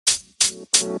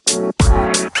Hello,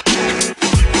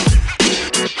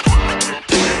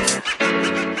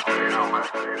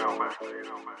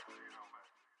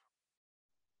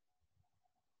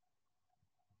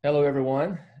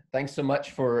 everyone. Thanks so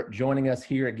much for joining us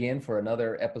here again for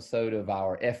another episode of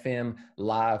our FM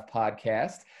Live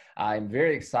podcast. I'm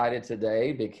very excited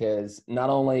today because not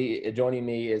only joining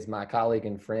me is my colleague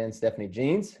and friend, Stephanie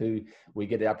Jeans, who we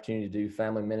get the opportunity to do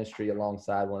family ministry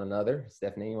alongside one another.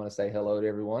 Stephanie, you want to say hello to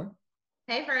everyone?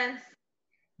 Hey, friends.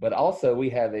 But also we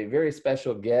have a very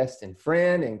special guest and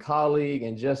friend and colleague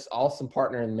and just awesome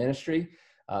partner in ministry,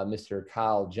 Mr.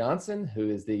 Kyle Johnson, who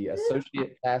is the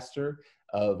associate pastor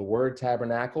of Word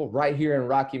Tabernacle right here in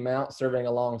Rocky Mount, serving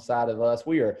alongside of us.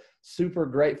 We are super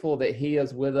grateful that he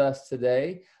is with us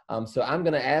today. So I'm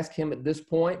going to ask him at this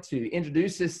point to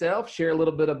introduce himself, share a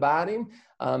little bit about him,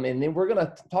 and then we're going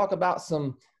to talk about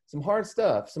some hard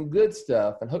stuff, some good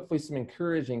stuff, and hopefully some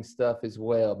encouraging stuff as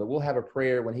well. But we'll have a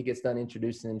prayer when he gets done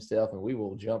introducing himself, and we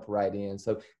will jump right in.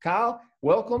 So Kyle,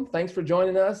 welcome. Thanks for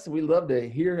joining us. We'd love to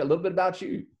hear a little bit about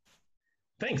you.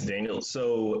 Thanks, Daniel.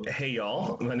 So, hey,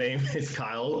 y'all. My name is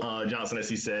Kyle Johnson, as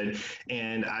he said,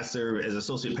 and I serve as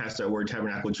associate pastor at Word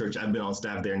Tabernacle Church. I've been on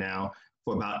staff there now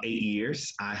for about 8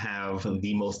 years. I have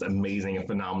the most amazing and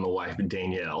phenomenal wife,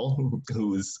 Danielle,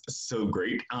 who's so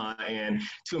great, and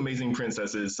two amazing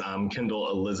princesses,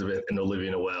 Kendall, Elizabeth, and Olivia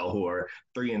Noel, who are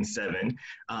 3 and 7.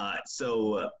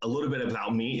 So a little bit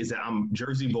about me is that I'm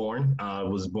Jersey born,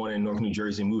 was born in North New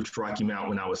Jersey, moved to Rocky Mount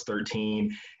when I was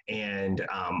 13, and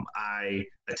I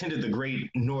attended the great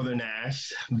Northern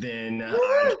Ash, then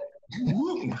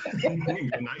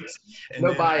nice.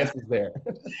 No biases there.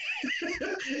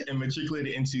 And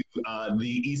matriculated into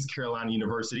the East Carolina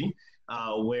University,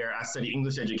 where I studied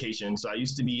English education. So I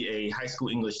used to be a high school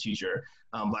English teacher,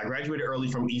 but I graduated early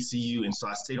from ECU, and so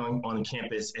I stayed on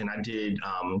campus, and I did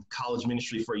college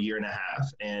ministry for 1.5 years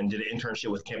and did an internship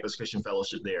with Campus Christian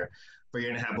Fellowship there for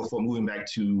 1.5 years before moving back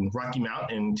to Rocky Mount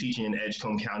and teaching in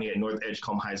Edgecombe County at North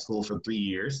Edgecombe High School for 3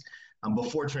 years,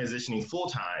 before transitioning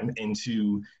full-time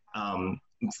into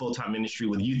full-time ministry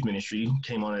with youth ministry.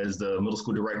 Came on as the middle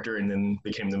school director and then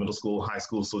became the middle school, high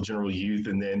school, so general youth.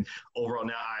 And then overall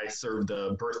now I serve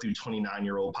the birth through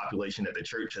 29-year-old population at the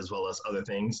church, as well as other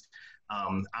things.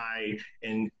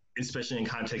 And especially in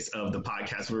context of the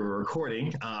podcast we were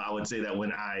recording, I would say that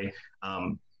when I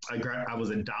was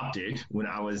adopted when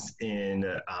I was in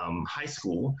high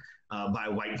school by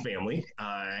a white family,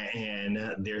 and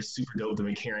they're super dope. The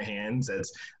McCarrahans,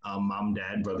 that's mom,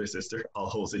 dad, brother, sister, a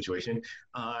whole situation.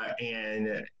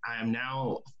 And I am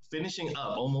now finishing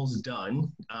up, almost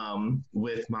done,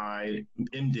 with my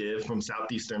MDiv from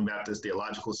Southeastern Baptist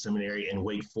Theological Seminary in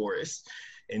Wake Forest.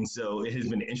 And so it has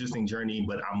been an interesting journey,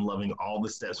 but I'm loving all the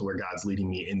steps where God's leading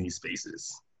me in these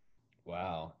spaces.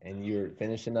 Wow. And you're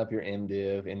finishing up your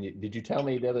MDiv. And did you tell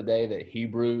me the other day that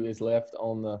Hebrew is left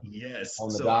on the Yes. on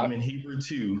the So doc? I'm in Hebrew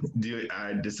 2.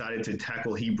 I decided to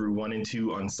tackle Hebrew 1 and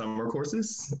 2 on summer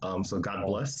courses. So God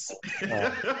bless.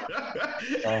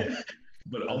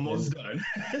 But almost done.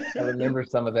 I remember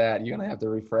some of that. You're going to have to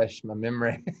refresh my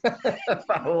memory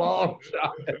for a long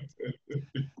shot.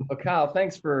 Well, Kyle,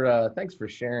 thanks for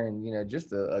sharing,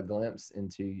 just a glimpse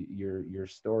into your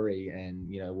story and,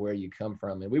 where you come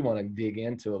from. And we want to dig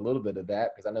into a little bit of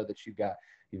that because I know that you've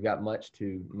got much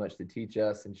to teach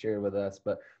us and share with us.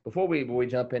 But before we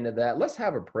jump into that, let's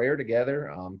have a prayer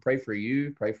together. Pray for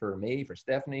you, pray for me, for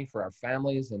Stephanie, for our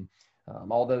families, and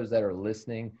all those that are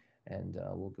listening. And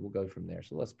we'll go from there.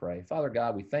 So let's pray. Father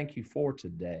God, we thank you for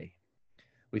today.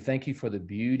 We thank you for the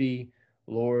beauty,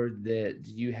 Lord, that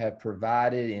you have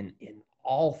provided in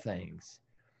all things.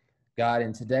 God,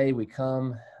 and today we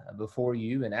come before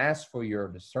you and ask for your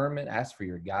discernment, ask for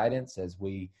your guidance as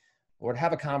we, Lord,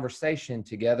 have a conversation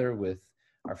together with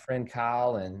our friend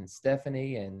Kyle and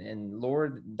Stephanie, and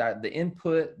Lord, that the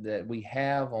input that we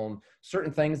have on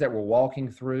certain things that we're walking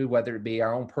through, whether it be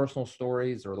our own personal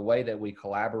stories or the way that we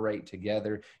collaborate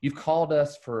together. You've called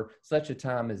us for such a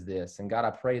time as this. And God,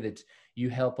 I pray that you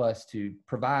help us to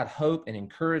provide hope and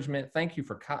encouragement. Thank you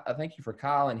for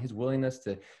Kyle and his willingness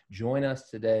to join us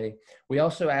today. We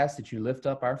also ask that you lift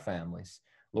up our families.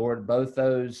 Lord, both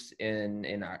those in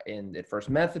at First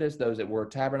Methodist, those at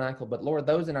Word Tabernacle, but Lord,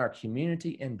 those in our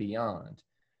community and beyond.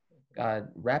 God,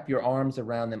 wrap your arms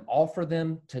around them. Offer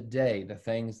them today the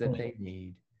things that they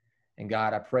need. And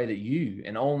God, I pray that you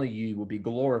and only you will be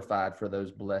glorified for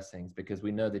those blessings, because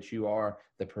we know that you are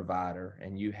the provider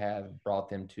and you have brought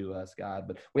them to us, God.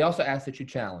 But we also ask that you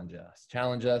challenge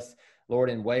us, Lord,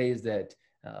 in ways that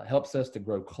helps us to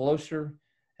grow closer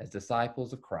as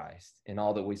disciples of Christ in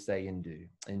all that we say and do.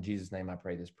 In Jesus' name, I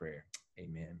pray this prayer.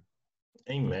 Amen.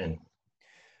 Amen.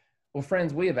 Well,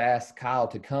 friends, we have asked Kyle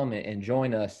to come and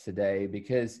join us today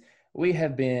because we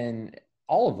have been,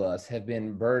 all of us have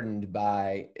been burdened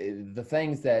by the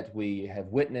things that we have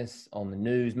witnessed on the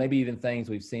news, maybe even things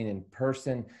we've seen in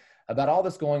person about all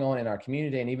this going on in our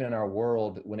community and even in our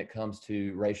world when it comes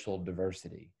to racial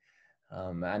diversity.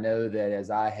 I know that as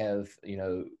I have,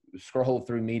 scrolled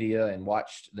through media and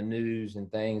watched the news and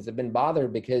things, I've been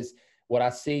bothered because what I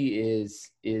see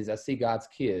is I see God's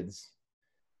kids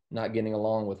not getting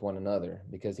along with one another,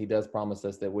 because he does promise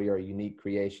us that we are unique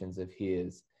creations of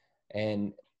his.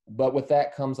 But with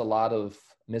that comes a lot of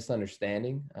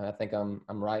misunderstanding. And I think I'm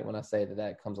right when I say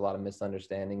that comes a lot of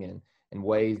misunderstanding and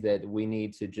ways that we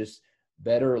need to just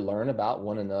better learn about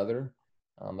one another,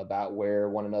 about where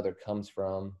one another comes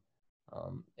from,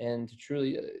 and to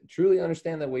truly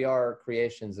understand that we are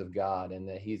creations of God and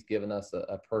that he's given us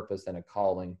a purpose and a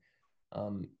calling.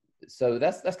 So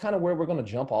that's kind of where we're going to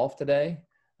jump off today.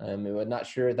 We're not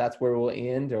sure that's where we'll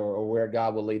end or where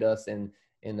God will lead us in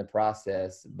the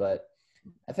process. But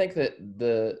I think that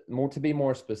to be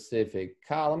more specific,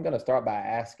 Kyle, I'm going to start by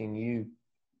asking you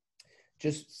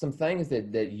just some things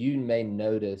that you may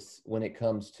notice when it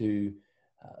comes to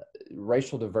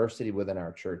racial diversity within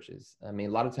our churches. I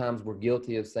mean, a lot of times we're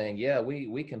guilty of saying, yeah,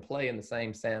 we can play in the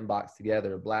same sandbox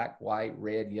together, black, white,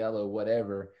 red, yellow,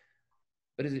 whatever.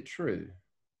 But is it true?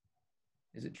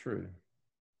 Is it true?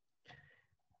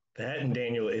 That,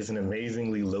 Daniel, is an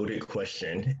amazingly loaded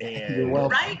question. And You're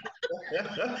welcome.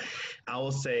 Right? I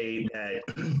will say that,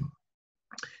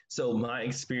 so my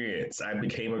experience, I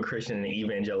became a Christian in an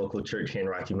evangelical church here in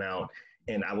Rocky Mount,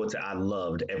 and I would say I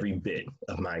loved every bit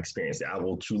of my experience. I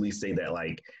will truly say that,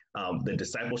 like, the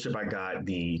discipleship I got,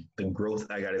 the growth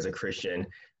I got as a Christian,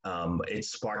 it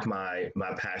sparked my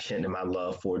passion and my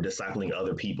love for discipling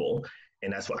other people.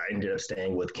 And that's why I ended up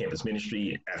staying with campus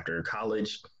ministry after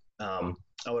college.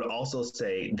 I would also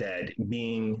say that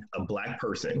being a Black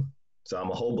person, so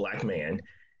I'm a whole Black man,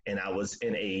 and I was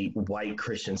in a white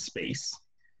Christian space.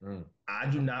 I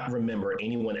do not remember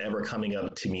anyone ever coming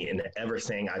up to me and ever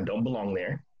saying I don't belong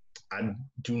there. I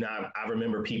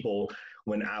remember people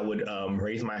when I would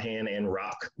raise my hand and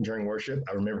rock during worship.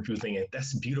 I remember people thinking,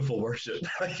 that's beautiful worship.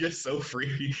 Like, you're so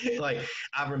free. Like,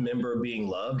 I remember being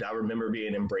loved. I remember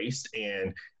being embraced.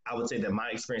 And I would say that my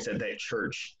experience at that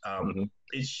church,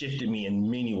 it shifted me in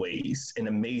many ways, in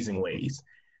amazing ways.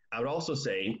 I would also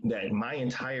say that my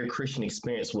entire Christian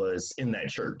experience was in that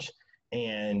church.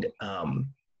 And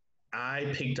I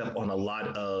picked up on a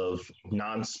lot of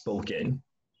non-spoken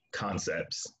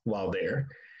concepts while there.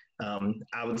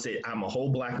 I would say I'm a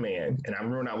whole Black man. And I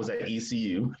remember when I was at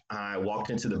ECU, I walked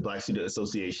into the Black Student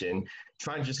Association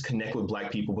trying to just connect with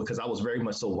Black people because I was very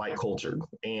much so white cultured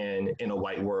and in a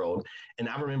white world. And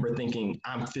I remember thinking,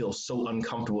 I feel so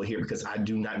uncomfortable here because I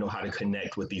do not know how to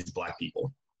connect with these Black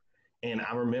people. And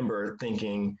I remember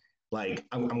thinking, like,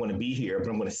 I'm going to be here, but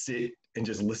I'm going to sit and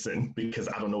just listen because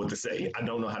I don't know what to say. I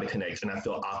don't know how to connect, and I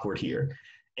feel awkward here.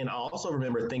 And I also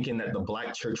remember thinking that the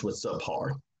Black church was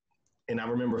subpar. And I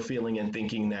remember feeling and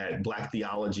thinking that Black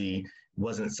theology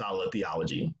wasn't solid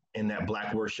theology, and that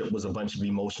Black worship was a bunch of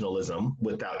emotionalism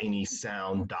without any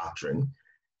sound doctrine.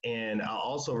 And I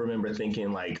also remember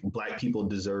thinking, like, Black people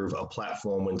deserve a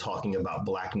platform when talking about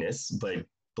Blackness, but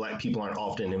Black people aren't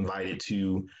often invited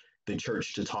to the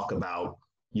church to talk about,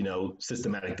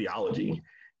 systematic theology.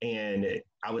 And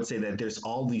I would say that there's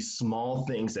all these small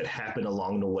things that happen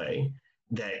along the way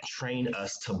that train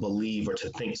us to believe or to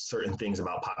think certain things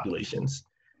about populations.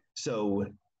 So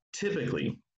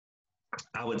typically,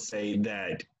 I would say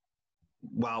that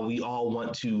while we all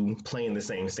want to play in the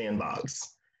same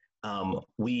sandbox,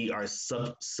 we are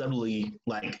subtly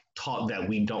taught that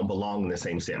we don't belong in the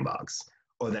same sandbox,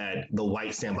 or that the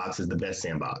white sandbox is the best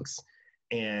sandbox.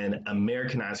 And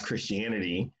Americanized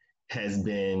Christianity has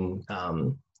been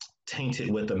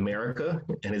tainted with America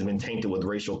and has been tainted with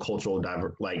racial cultural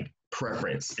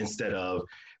preference instead of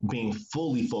being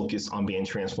fully focused on being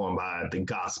transformed by the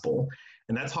gospel.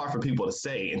 And that's hard for people to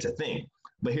say and to think.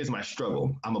 But here's my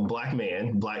struggle. I'm a Black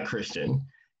man, Black Christian,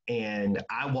 and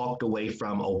I walked away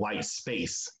from a white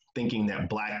space thinking that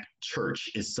Black church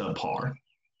is subpar,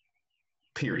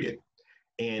 period.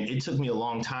 And it took me a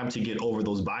long time to get over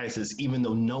those biases, even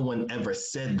though no one ever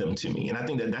said them to me. And I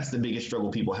think that that's the biggest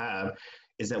struggle people have,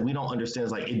 is that we don't understand.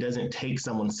 It's like, it doesn't take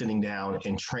someone sitting down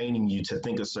and training you to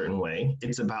think a certain way.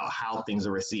 It's about how things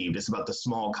are received. It's about the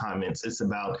small comments. It's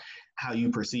about how you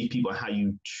perceive people and how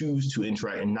you choose to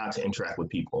interact and not to interact with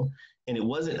people. And it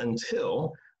wasn't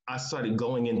until I started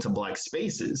going into Black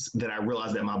spaces that I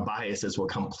realized that my biases were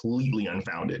completely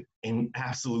unfounded and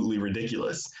absolutely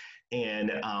ridiculous.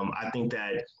 And I think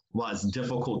that while it's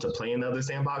difficult to play in other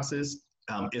sandboxes,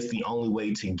 it's the only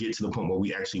way to get to the point where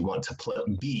we actually want to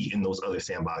be in those other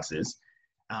sandboxes.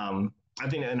 I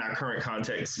think in our current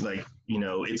context, like,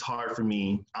 it's hard for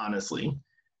me, honestly,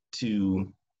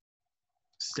 to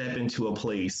step into a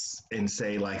place and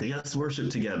say, like, let's worship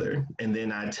together. And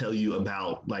then I tell you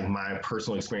about like my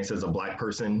personal experience as a Black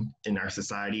person in our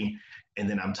society. And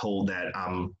then I'm told that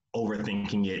I'm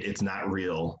overthinking it, it's not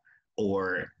real,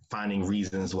 or finding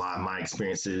reasons why my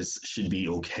experiences should be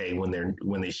okay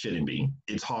when they shouldn't be.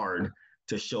 It's hard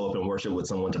to show up and worship with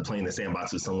someone, to play in the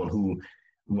sandbox with someone who,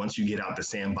 once you get out the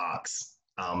sandbox,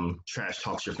 trash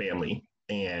talks your family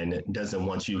and doesn't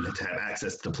want you to have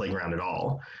access to the playground at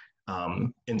all.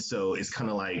 And so it's kind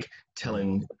of like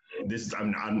telling this,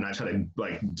 I'm not trying to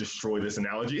like destroy this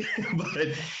analogy, but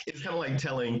it's kind of like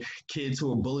telling kids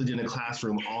who are bullied in a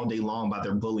classroom all day long by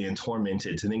their bully and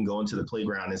tormented to then go into the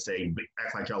playground and say,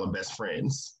 act like y'all are best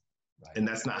friends. Right. And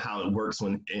that's not how it works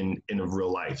when in a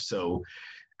real life. So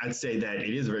I'd say that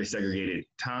it is a very segregated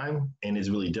time, and it's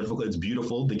really difficult. It's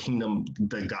beautiful. The kingdom,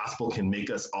 the gospel can make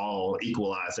us all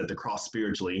equalize at the cross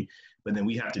spiritually, but then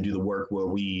we have to do the work where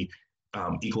we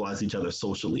equalize each other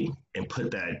socially and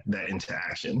put that into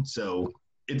action. So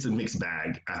it's a mixed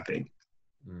bag, I think.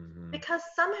 Mm-hmm. Because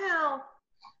somehow,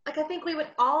 like, I think we would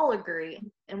all agree,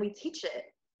 and we teach it.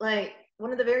 Like,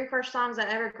 one of the very first songs I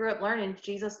ever grew up learning,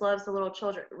 Jesus loves the little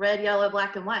children, red, yellow,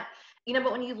 black, and white.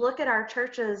 But when you look at our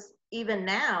churches, even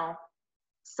now,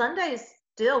 Sunday is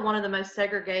still one of the most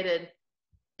segregated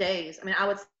days. I mean, I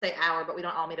would say hour, but we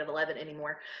don't all meet at 11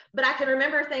 anymore. But I can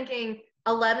remember thinking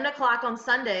 11 o'clock on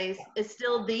Sundays is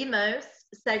still the most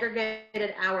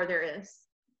segregated hour there is.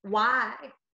 Why?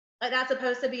 Like, that's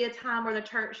supposed to be a time where the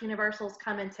church universals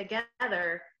come in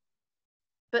together.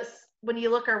 But when you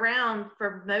look around,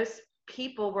 for most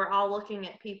people, we're all looking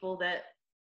at people that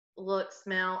look,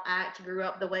 smell, act, grew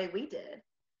up the way we did.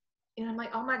 And I'm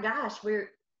like, oh my gosh, we're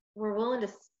willing to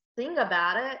sing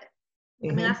about it.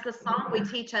 Mm-hmm. I mean, that's the song we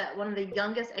teach at one of the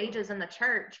youngest ages in the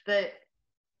church, but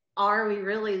are we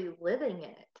really living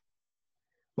it?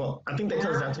 Well, I think that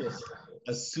comes down to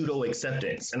a pseudo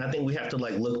acceptance. And I think we have to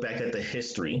like look back at the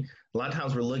history. A lot of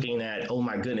times we're looking at, oh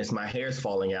my goodness, my hair's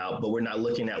falling out, but we're not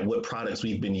looking at what products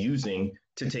we've been using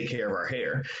to take care of our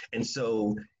hair. And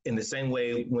so in the same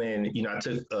way, when, I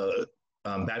took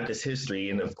Baptist history,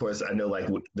 and of course, I know like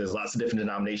there's lots of different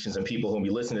denominations and people who will be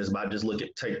listening to this, but I just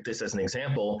take this as an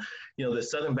example. The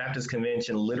Southern Baptist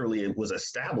Convention literally was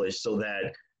established so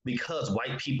that because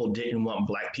white people didn't want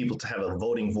Black people to have a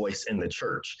voting voice in the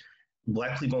church,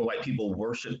 Black people and white people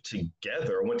worshiped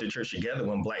together, or went to church together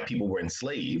when Black people were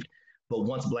enslaved. But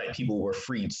once Black people were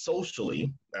freed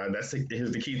socially, here's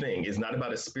the key thing, it's not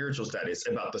about a spiritual status, it's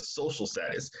about the social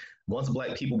status. Once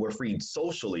Black people were freed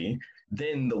socially,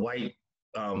 then the white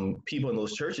people in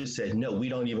those churches said, no, we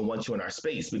don't even want you in our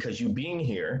space, because you being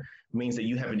here means that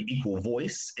you have an equal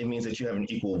voice. It means that you have an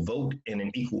equal vote and an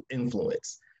equal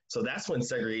influence. So that's when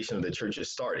segregation of the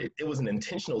churches started. It was an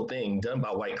intentional thing done by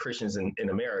white Christians in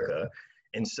America.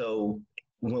 And so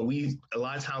when a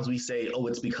lot of times we say, oh,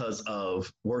 it's because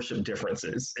of worship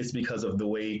differences. It's because of the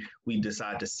way we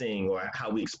decide to sing or how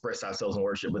we express ourselves in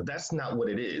worship, but that's not what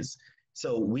it is.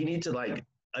 So we need to like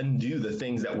undo the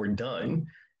things that were done.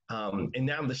 And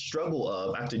now the struggle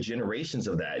of, after generations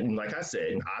of that, and like I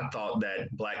said, I thought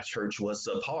that Black church was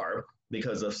subpar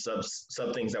because of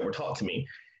some things that were taught to me.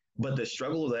 But the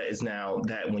struggle of that is now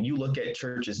that when you look at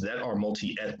churches that are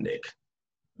multi-ethnic,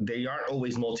 they aren't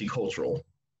always multicultural.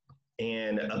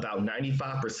 And about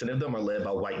 95% of them are led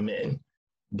by white men.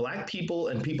 Black people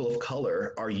and people of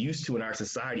color are used to, in our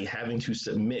society, having to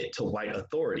submit to white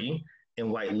authority and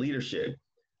white leadership.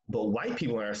 But white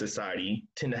people in our society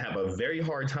tend to have a very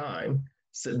hard time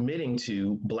submitting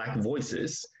to Black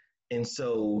voices. And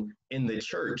so in the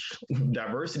church,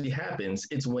 diversity happens.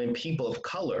 It's when people of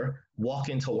color walk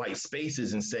into white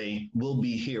spaces and say, we'll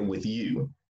be here with you.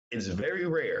 It's very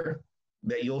rare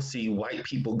that you'll see white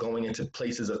people going into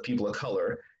places of people of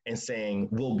color and saying,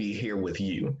 we'll be here with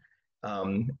you.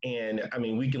 And I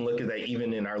mean, we can look at that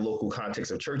even in our local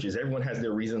context of churches. Everyone has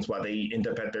their reasons why they end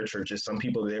up at their churches. Some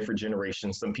people are there for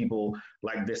generations. Some people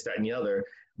like this, that, and the other.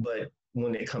 But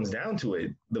when it comes down to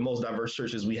it, the most diverse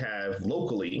churches we have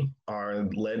locally are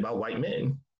led by white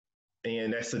men.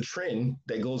 And that's a trend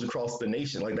that goes across the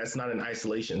nation. Like, that's not an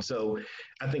isolation. So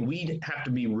I think we have to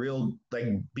be real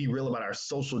about our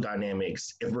social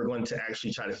dynamics if we're going to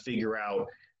actually try to figure out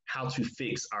how to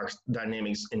fix our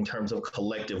dynamics in terms of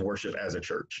collective worship as a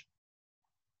church.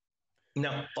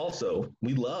 Now, also,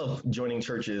 we love joining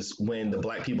churches when the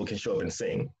Black people can show up and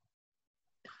sing.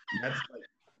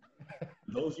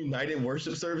 those United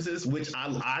worship services, which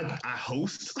I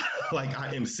host, like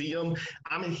I MC them,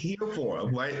 I'm here for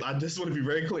them, right? I just want to be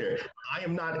very clear. I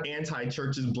am not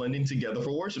anti-churches blending together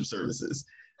for worship services.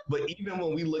 But even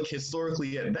when we look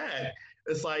historically at that,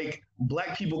 it's like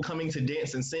Black people coming to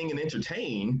dance and sing and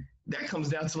entertain, that comes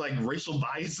down to like racial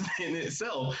bias in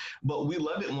itself. But we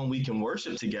love it when we can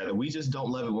worship together. We just don't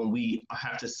love it when we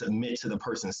have to submit to the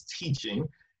person's teaching.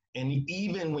 And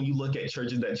even when you look at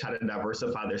churches that try to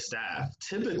diversify their staff,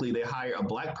 typically they hire a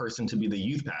Black person to be the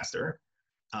youth pastor,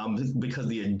 because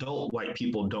the adult white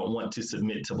people don't want to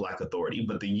submit to Black authority,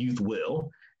 but the youth will.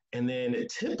 And then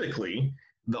typically,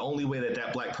 the only way that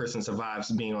that Black person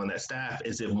survives being on that staff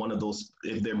is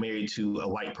if they're married to a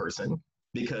white person,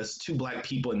 because two Black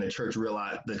people in the church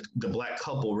realize, the Black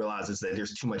couple realizes that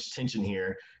there's too much tension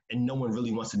here and no one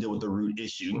really wants to deal with the root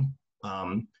issue.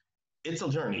 It's a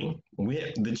journey.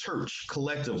 The church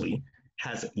collectively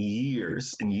has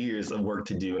years and years of work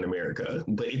to do in America,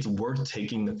 but it's worth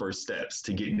taking the first steps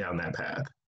to get down that path.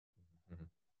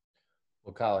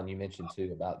 Well, Colin, you mentioned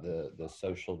too about the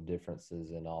social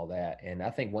differences and all that. And I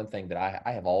think one thing that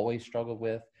I have always struggled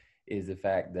with is the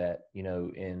fact that,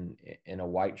 in a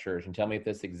white church, and tell me if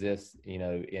this exists,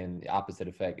 in the opposite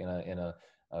effect in a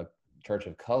church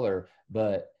of color,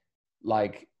 but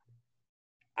like,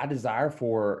 I desire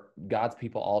for God's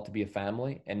people all to be a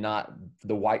family and not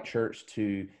the white church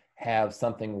to have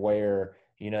something where,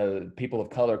 people of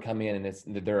color come in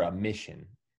and they're a mission,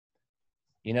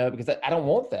 because I don't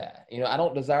want that. I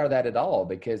don't desire that at all,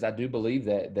 because I do believe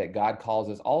that God calls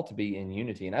us all to be in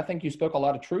unity. And I think you spoke a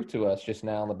lot of truth to us just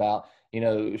now about,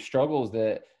 struggles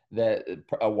that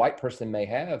a white person may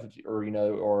have,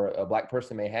 or a Black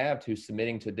person may have to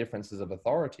submitting to differences of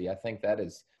authority. I think that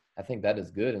is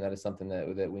good, and that is something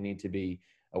that we need to be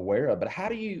aware of. But how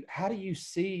do you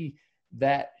see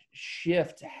that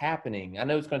shift happening? I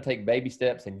know it's going to take baby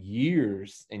steps and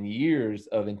years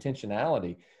of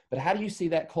intentionality, but how do you see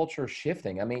that culture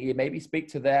shifting? I mean, maybe speak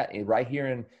to that right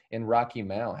here in Rocky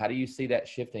Mount. How do you see that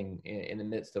shifting in the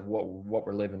midst of what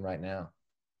we're living right now?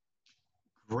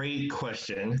 Great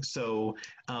question. So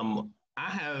I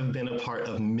have been a part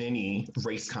of many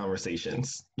race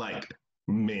conversations,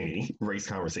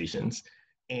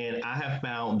 And I have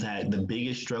found that the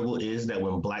biggest struggle is that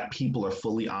when Black people are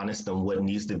fully honest on what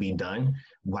needs to be done,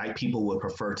 white people would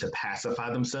prefer to pacify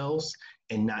themselves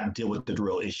and not deal with the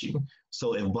real issue.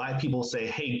 So if Black people say,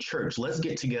 hey, church, let's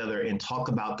get together and talk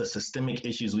about the systemic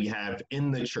issues we have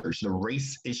in the church, the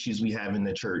race issues we have in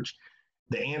the church,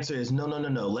 the answer is no.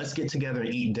 Let's get together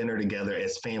and eat dinner together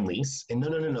as families. And no.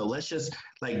 Let's just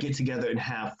get together and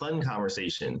have fun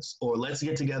conversations, or let's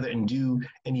get together and do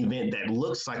an event that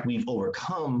looks like we've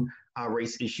overcome our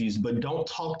race issues, but don't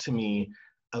talk to me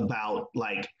about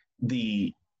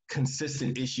the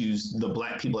consistent issues the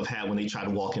Black people have had when they try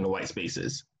to walk into white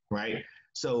spaces, right?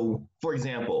 So, for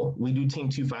example, we do Team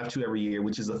 252 every year,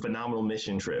 which is a phenomenal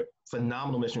mission trip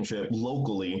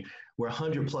locally, where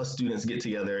 100+ students get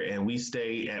together, and we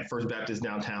stay at First Baptist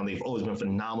downtown. They've always been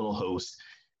phenomenal hosts.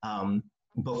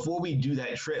 Before we do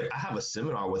that trip, I have a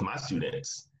seminar with my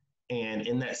students. And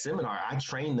in that seminar, I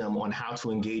train them on how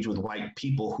to engage with white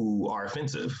people who are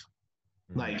offensive.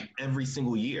 Every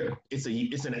single year, it's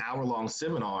an hour-long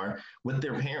seminar with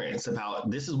their parents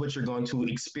about, this is what you're going to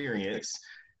experience.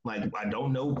 I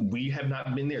don't know, we have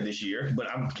not been there this year, but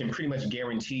I can pretty much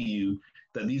guarantee you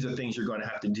that these are things you're going to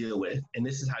have to deal with. And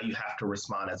this is how you have to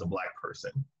respond as a Black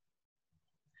person.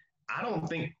 I don't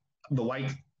think the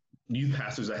white youth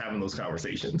pastors are having those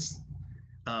conversations.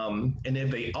 And if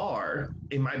they are,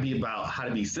 it might be about how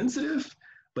to be sensitive,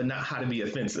 but not how to be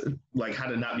offensive, how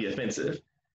to not be offensive.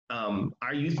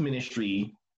 Our youth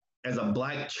ministry, as a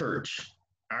Black church,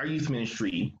 our youth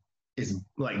ministry is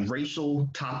racial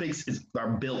topics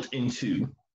are built into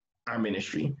our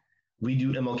ministry. We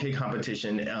do MLK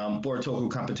competition, oratorical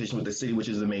competition with the city, which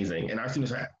is amazing. And our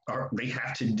students they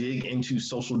have to dig into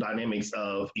social dynamics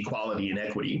of equality and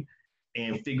equity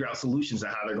and figure out solutions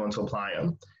and how they're going to apply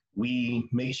them. We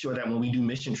make sure that when we do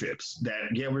mission trips,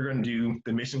 we're going to do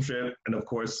the mission trip. And of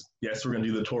course, yes, we're going to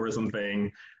do the tourism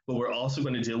thing, but we're also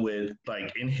going to deal with,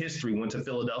 in history, went to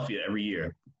Philadelphia every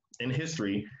year. In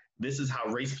history, this is how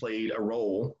race played a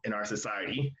role in our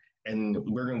society. And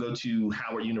we're going to go to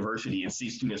Howard University and see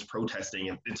students protesting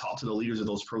and talk to the leaders of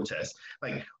those protests.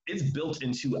 It's built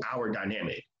into our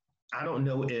dynamic. I don't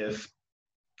know if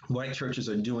white churches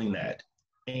are doing that.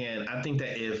 And I think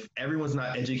that if everyone's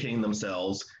not educating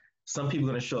themselves, some people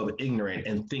are going to show up ignorant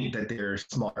and think that they're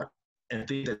smart and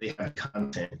think that they have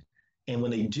content. And when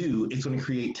they do, it's going to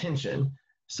create tension.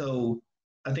 So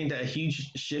I think that a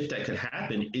huge shift that could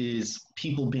happen is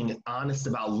people being honest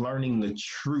about learning the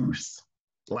truth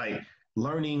like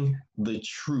learning the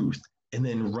truth and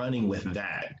then running with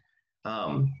that.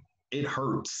 It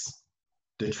hurts.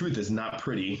 The truth is not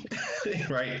pretty,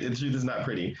 right? The truth is not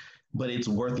pretty, but it's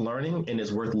worth learning and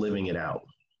it's worth living it out.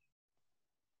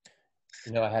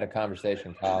 I had a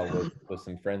conversation, Kyle, with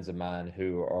some friends of mine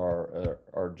who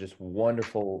are just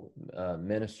wonderful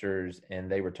ministers,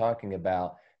 and they were talking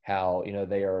about how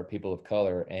they are people of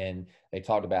color, and they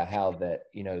talked about how that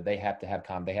they had to have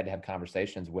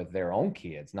conversations with their own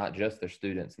kids, not just their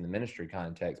students in the ministry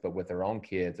context, but with their own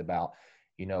kids about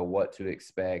what to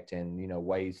expect and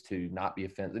ways to not be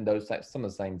offensive, and those some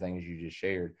of the same things you just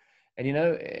shared. And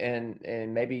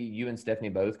and maybe you and Stephanie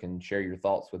both can share your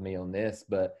thoughts with me on this,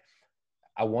 but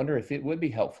I wonder if it would be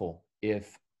helpful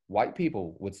if white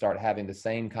people would start having the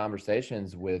same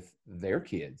conversations with their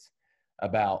kids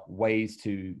about ways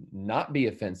to not be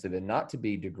offensive and not to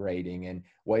be degrading, and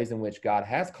ways in which God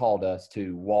has called us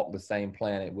to walk the same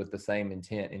planet with the same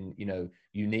intent and,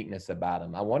 uniqueness about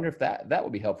them. I wonder if that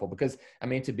would be helpful, because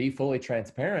to be fully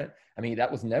transparent,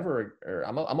 that was never,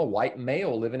 I'm a white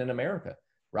male living in America,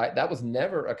 right? That was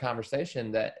never a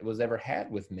conversation that was ever had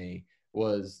with me,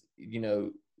 was,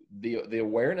 the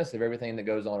awareness of everything that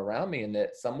goes on around me, and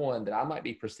that someone that I might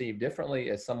be perceived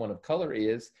differently as someone of color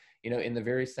is, in the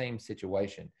very same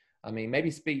situation.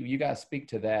 Maybe you guys speak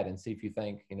to that and see if you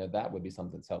think, that would be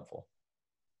something that's helpful.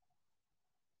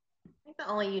 I think the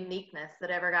only uniqueness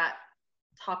that ever got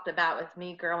talked about with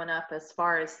me growing up, as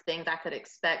far as things I could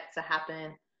expect to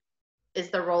happen, is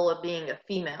the role of being a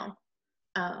female.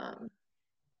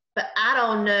 But I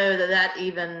don't know that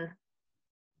even,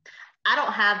 I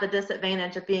don't have the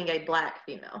disadvantage of being a Black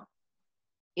female.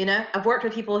 I've worked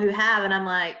with people who have, and I'm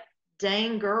like,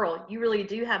 dang girl, you really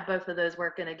do have both of those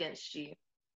working against you.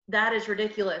 That is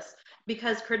ridiculous,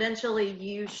 because credentially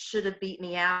you should have beat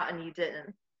me out and you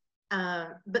didn't.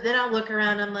 But then I look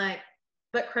around, I'm like,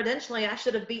 but credentially I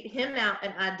should have beat him out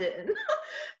and I didn't,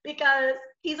 because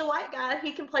he's a white guy,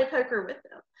 he can play poker with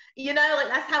him.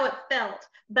 That's how it felt.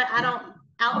 But I don't,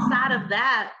 outside of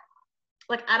that,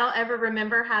 I don't ever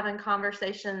remember having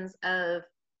conversations of,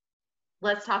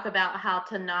 let's talk about how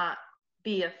to not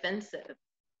be offensive.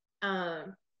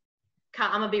 I'm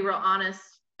gonna be real honest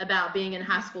about being in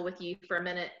high school with you for a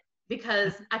minute,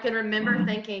 because I can remember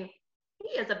thinking,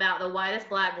 he is about the whitest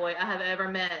Black boy I have ever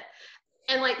met.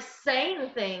 And saying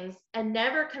things and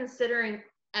never considering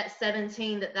at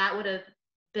 17 that would have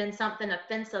been something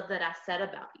offensive that I said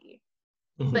about you.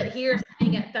 But here,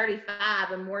 sitting at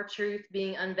 35 and more truth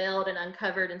being unveiled and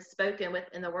uncovered and spoken with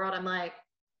in the world, I'm like,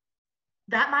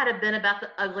 that might have been about the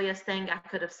ugliest thing I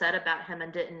could have said about him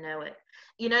and didn't know it.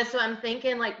 So I'm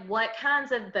thinking, what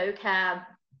kinds of vocab,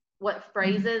 what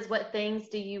phrases, what things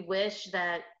do you wish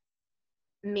that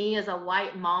me as a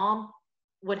white mom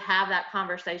would have that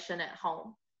conversation at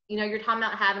home? You're talking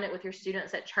about having it with your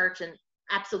students at church, and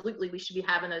absolutely we should be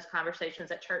having those conversations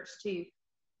at church too.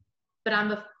 But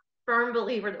I'm a firm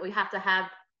believer that we have to have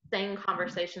same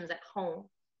conversations at home.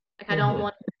 I don't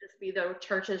want it to just be the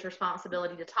church's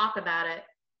responsibility to talk about it.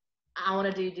 I want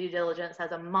to do due diligence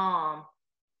as a mom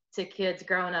to kids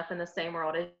growing up in the same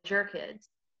world as your kids.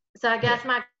 So I guess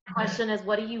my question is,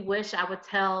 what do you wish I would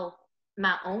tell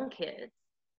my own kids?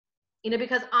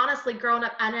 Because honestly, growing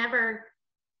up, I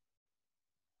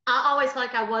always felt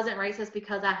like I wasn't racist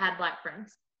because I had Black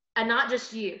friends, and not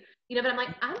just you. But I'm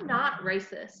like, I'm not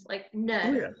racist.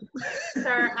 No,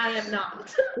 sir, I am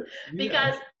not.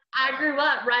 Because I grew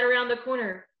up right around the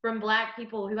corner from Black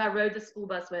people who I rode the school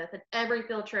bus with. And every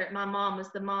field trip, my mom was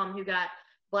the mom who got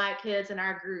Black kids in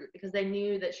our group because they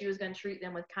knew that she was going to treat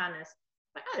them with kindness.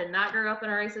 I did not grow up in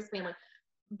a racist family.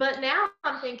 But now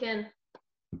I'm thinking,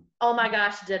 oh my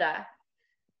gosh, did I?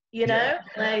 You're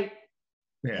right.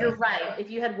 If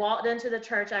you had walked into the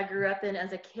church I grew up in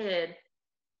as a kid,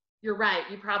 you're right.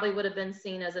 You probably would have been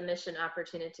seen as a mission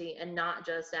opportunity and not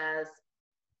just as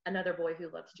another boy who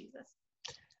loves Jesus.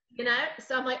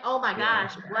 So I'm like, oh my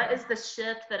gosh, what is the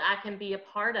shift that I can be a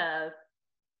part of,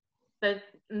 both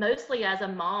mostly as a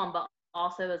mom, but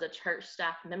also as a church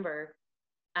staff member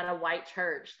at a white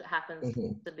church that happens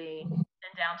to be in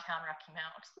downtown Rocky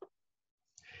Mount.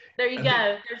 There you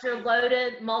go. There's your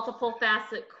loaded, multiple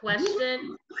facet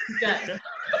question. Go.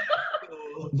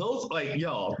 Those,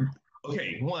 y'all,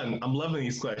 okay, one, I'm loving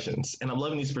these questions and I'm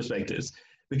loving these perspectives,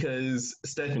 because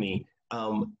Stephanie,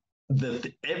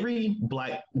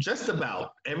 just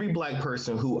about every Black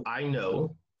person who I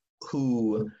know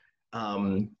who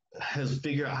has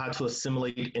figured out how to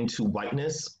assimilate into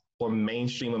whiteness or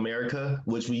mainstream America,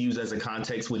 which we use as a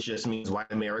context, which just means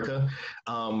white America.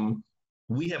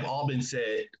 We have all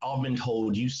been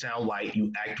told, you sound white,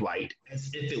 you act white, as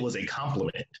if it was a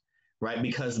compliment. right?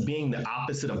 Because being the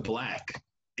opposite of Black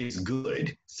is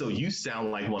good. So you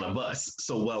sound like one of us.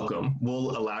 So welcome.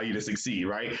 We'll allow you to succeed,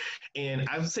 right? And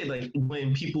I would say, like,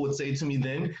 when people would say to me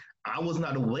then, I was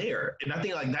not aware. And I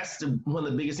think like that's one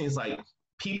of the biggest things, like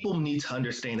people need to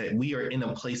understand that we are in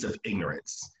a place of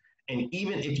ignorance. And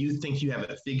even if you think you have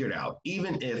it figured out,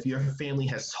 even if your family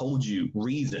has told you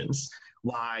reasons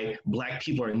why Black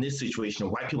people are in this situation, or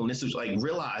white people in this situation, like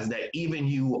realize that even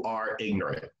you are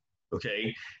ignorant,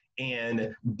 okay?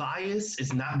 And bias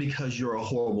is not because you're a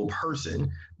horrible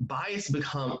person. Bias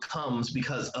comes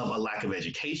because of a lack of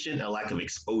education, a lack of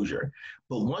exposure.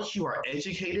 But once you are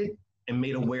educated and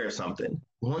made aware of something,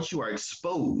 once you are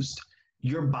exposed,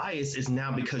 your bias is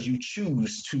now because you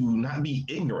choose to not be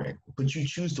ignorant, but you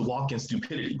choose to walk in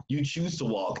stupidity. You choose to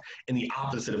walk in the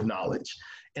opposite of knowledge.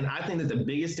 And I think that the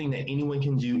biggest thing that anyone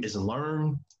can do is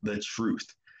learn the truth.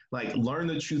 Like learn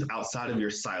the truth outside of your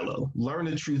silo, learn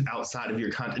the truth outside of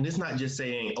your content. It's not just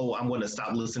saying, oh, I'm going to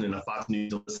stop listening to Fox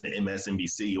News and listen to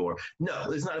MSNBC, or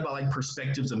no, it's not about like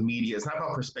perspectives of media. It's not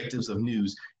about perspectives of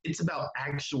news. It's about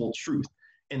actual truth.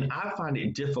 And I find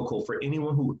it difficult for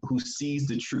anyone who sees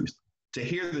the truth to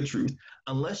hear the truth,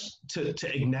 unless to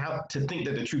think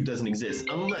that the truth doesn't exist,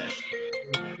 unless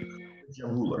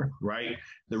young ruler, right?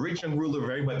 The rich young ruler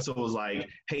very much so was like,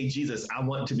 hey, Jesus, I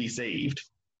want to be saved.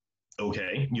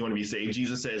 Okay, you want to be saved?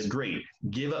 Jesus says, great,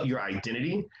 give up your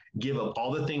identity, give up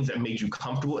all the things that made you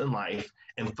comfortable in life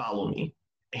and follow me.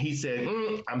 And he said,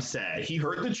 I'm sad. He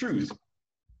heard the truth.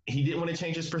 He didn't want to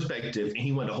change his perspective, and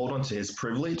he wanted to hold on to his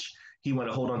privilege. He wanted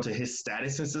to hold on to his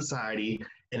status in society,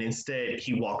 and instead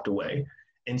he walked away.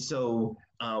 And so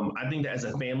I think that as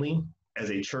a family, as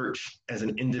a church, as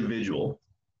an individual,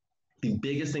 the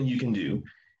biggest thing you can do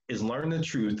is learn the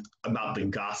truth about the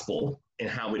gospel and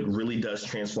how it really does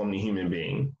transform the human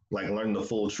being. Like learn the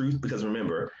full truth, because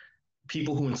remember,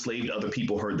 people who enslaved other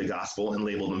people heard the gospel and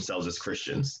labeled themselves as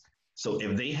Christians. So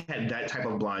if they had that type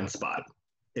of blind spot,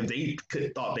 if they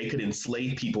thought they could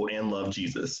enslave people and love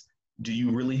Jesus, do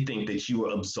you really think that you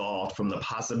are absolved from the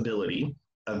possibility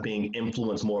of being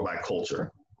influenced more by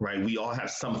culture, right? We all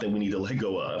have something we need to let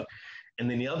go of. And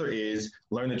then the other is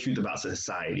learn the truth about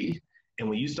society. And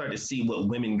when you start to see what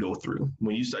women go through,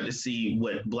 when you start to see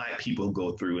what Black people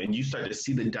go through, and you start to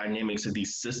see the dynamics of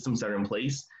these systems that are in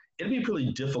place, it'll be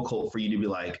pretty difficult for you to be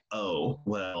like, oh,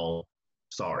 well,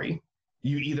 sorry.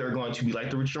 You either are going to be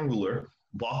like the rich young ruler,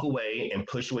 walk away and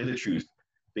push away the truth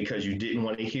because you didn't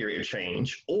want to hear it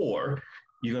change, or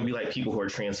you're going to be like people who are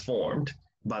transformed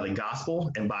by the gospel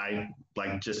and by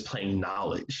like just plain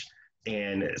knowledge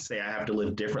and say, I have to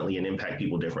live differently and impact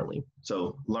people differently.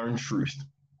 So learn truth.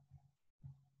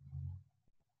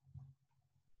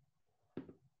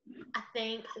 I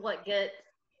think what gets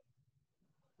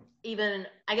even,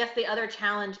 I guess the other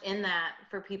challenge in that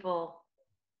for people,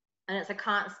 and it's a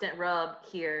constant rub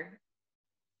here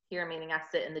meaning I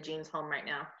sit in the Jeans home right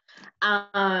now,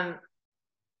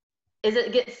 is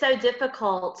it gets so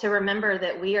difficult to remember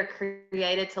that we are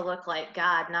created to look like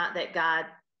God, not that God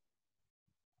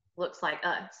looks like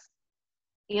us,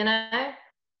 you know?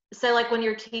 So like when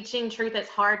you're teaching truth, it's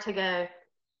hard to go,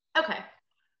 okay,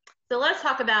 so let's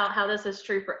talk about how this is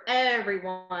true for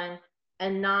everyone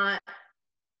and not,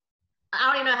 I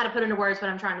don't even know how to put into words what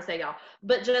I'm trying to say, y'all,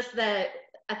 but just that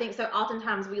I think so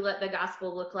oftentimes we let the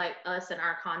gospel look like us in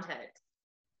our context.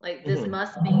 Like this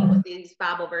must be what these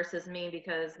Bible verses mean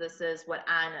because this is what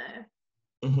I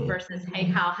know versus, hey,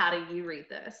 how do you read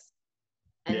this?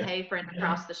 And hey, friend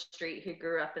across the street who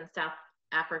grew up in South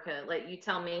Africa, like you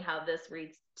tell me how this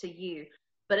reads to you.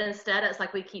 But instead, it's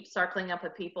like we keep circling up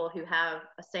with people who have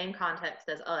the same context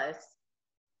as us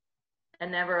and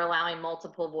never allowing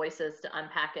multiple voices to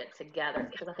unpack it together.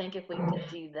 Because I think if we could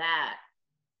do that,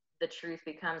 the truth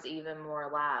becomes even more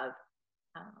alive.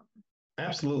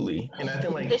 Absolutely. And I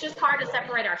feel like it's just hard to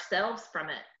separate ourselves from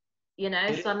it, you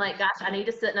know? So I'm like, gosh, I need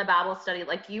to sit in a Bible study.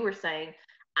 Like you were saying,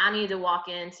 I need to walk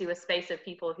into a space of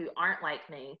people who aren't like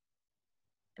me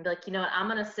and be like, you know what, I'm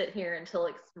going to sit here until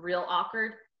it's real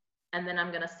awkward. And then I'm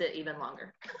going to sit even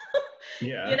longer, you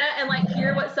know, and like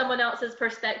hear what someone else's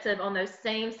perspective on those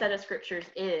same set of scriptures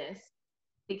is,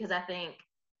 because I think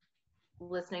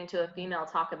listening to a female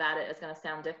talk about it is going to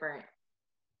sound different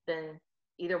than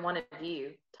either one of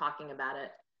you talking about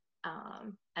it.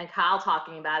 And Kyle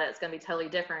talking about it, it's going to be totally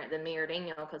different than me or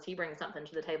Daniel because he brings something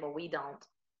to the table we don't.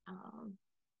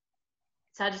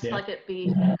 So I just feel like it'd be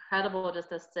incredible just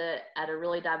to sit at a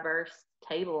really diverse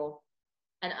table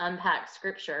and unpack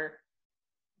scripture,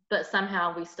 but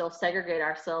somehow we still segregate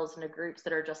ourselves into groups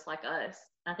that are just like us.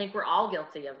 I think we're all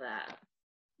guilty of that.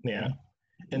 Yeah.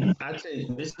 And I'd say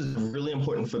this is really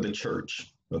important for the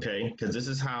church, Okay, because this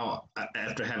is how,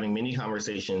 after having many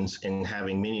conversations and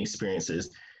having many experiences,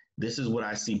 this is what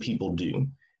I see people do.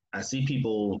 I see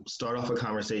people start off a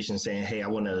conversation saying, "Hey,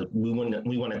 we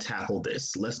want to tackle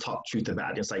this. Let's talk truth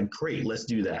about it." It's like, great, let's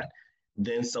do that.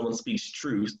 Then someone speaks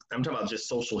truth. I'm talking about just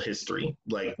social history.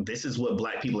 Like, this is what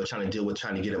Black people are trying to deal with,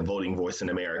 trying to get a voting voice in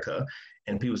America.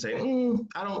 And people say,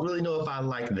 I don't really know if I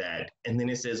like that. And then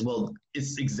it says, well,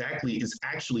 it's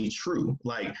actually true.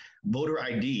 Like, voter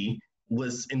ID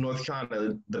was in North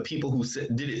Carolina, the people who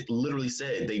did it literally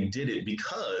said they did it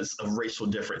because of racial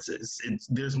differences.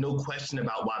 There's no question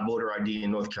about why voter ID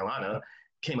in North Carolina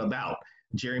came about.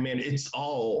 Gerrymander, it's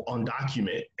all on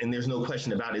document, and there's no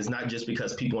question about it. It's not just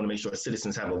because people want to make sure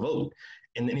citizens have a vote.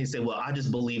 And then he said, well, I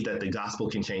just believe that the gospel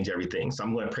can change everything. So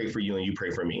I'm going to pray for you and you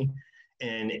pray for me.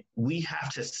 And we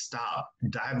have to stop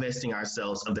divesting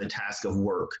ourselves of the task of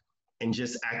work and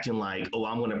just acting like, oh,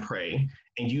 I'm going to pray,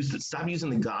 and stop using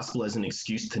the gospel as an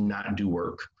excuse to not do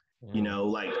work. You know,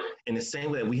 like, in the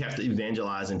same way that we have to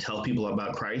evangelize and tell people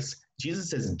about Christ,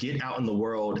 Jesus says, get out in the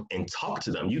world and talk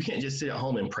to them. You can't just sit at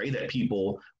home and pray that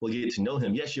people will get to know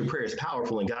him. Yes, your prayer is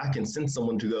powerful and God can send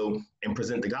someone to go and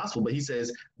present the gospel, but he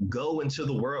says, go into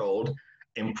the world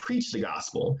and preach the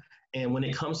gospel. And when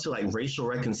it comes to like racial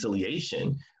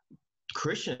reconciliation,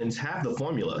 Christians have the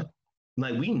formula.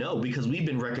 Like, we know, because we've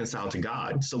been reconciled to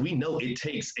God. So we know it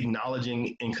takes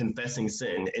acknowledging and confessing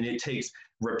sin, and it takes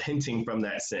repenting from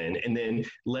that sin, and then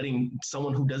letting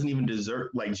someone who doesn't even deserve,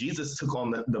 like Jesus took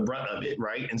on the brunt of it,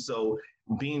 right? And so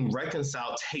being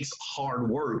reconciled takes hard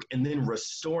work, and then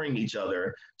restoring each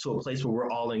other to a place where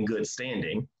we're all in good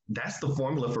standing. That's the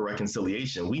formula for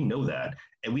reconciliation. We know that,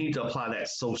 and we need to apply that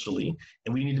socially,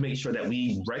 and we need to make sure that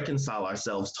we reconcile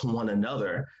ourselves to one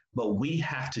another, but we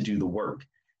have to do the work.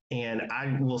 And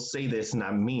I will say this, and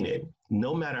I mean it,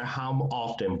 no matter how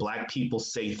often Black people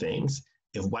say things,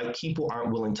 if white people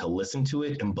aren't willing to listen to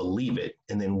it and believe it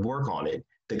and then work on it,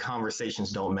 the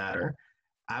conversations don't matter.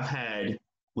 I've had,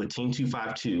 with Team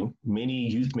 252, many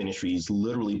youth ministries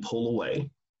literally pull away,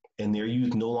 and their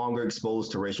youth no longer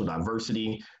exposed to racial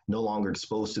diversity, no longer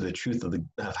exposed to the truth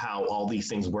of how all these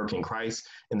things work in Christ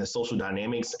and the social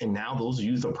dynamics. And now those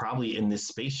youth are probably in this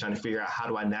space trying to figure out, how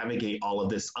do I navigate all of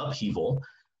this upheaval?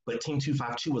 But Team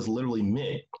 252 was literally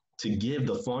meant to give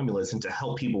the formulas and to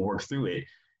help people work through it.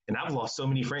 And I've lost so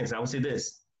many friends. I would say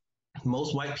this: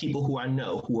 most white people who I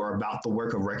know who are about the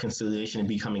work of reconciliation and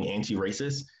becoming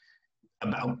anti-racist,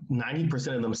 about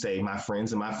 90% of them say, my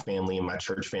friends and my family and my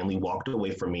church family walked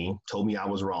away from me, told me I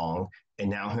was wrong,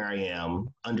 and now here I am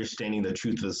understanding the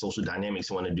truth of the social dynamics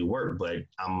and want to do work, but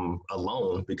I'm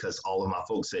alone because all of my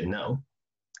folks said no.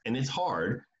 And it's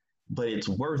hard, but it's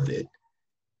worth it.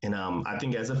 And I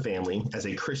think as a family, as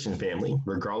a Christian family,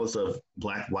 regardless of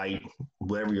Black, white,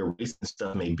 whatever your race and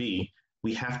stuff may be,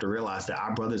 we have to realize that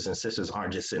our brothers and sisters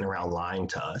aren't just sitting around lying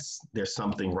to us. There's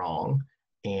something wrong.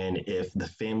 And if the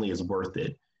family is worth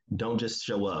it, don't just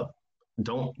show up.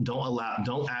 Don't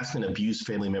ask an abused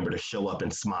family member to show up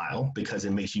and smile because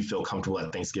it makes you feel comfortable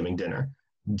at Thanksgiving dinner.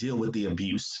 Deal with the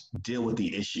abuse, deal with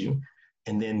the issue.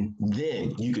 And then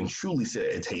you can truly sit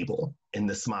at a table and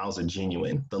the smiles are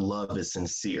genuine, the love is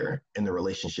sincere, and the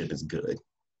relationship is good.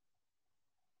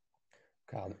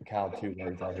 Kyle, 2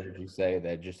 words I heard you say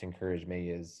that just encouraged me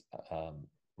is,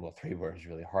 3 words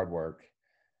really: hard work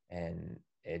and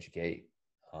educate.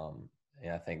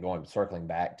 And I think circling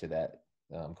back to that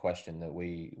question that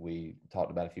we talked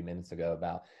about a few minutes ago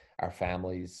about our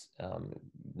families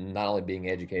not only being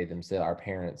educated themselves, our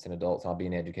parents and adults all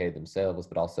being educated themselves,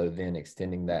 but also then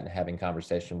extending that and having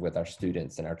conversation with our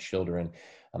students and our children.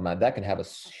 That can have a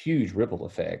huge ripple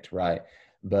effect, right?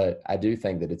 But I do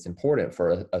think that it's important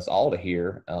for us all to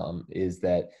hear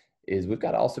is we've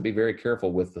got to also be very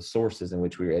careful with the sources in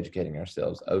which we are educating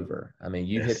ourselves over. I mean,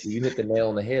 you hit the nail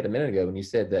on the head a minute ago when you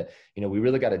said that, we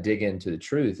really got to dig into the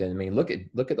truth. And I mean, look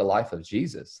at the life of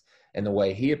Jesus and the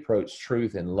way he approached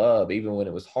truth and love, even when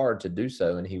it was hard to do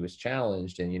so, and he was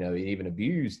challenged and, even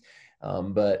abused.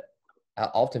 But I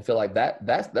often feel like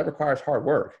that requires hard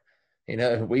work.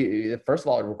 First of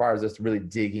all, it requires us to really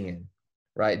dig in,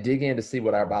 right? Dig in to see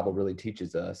what our Bible really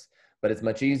teaches us. But it's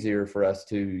much easier for us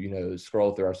to,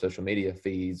 scroll through our social media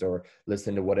feeds or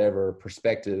listen to whatever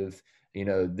perspective,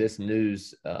 this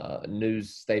news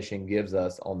station gives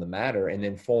us on the matter, and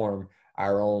then form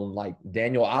our own, like,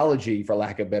 Danielology, for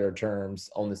lack of better terms,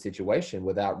 on the situation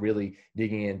without really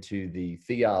digging into the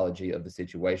theology of the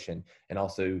situation, and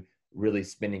also really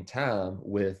spending time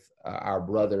with our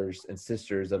brothers and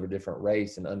sisters of a different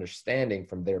race and understanding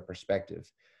from their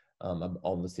perspective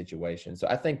on the situation. So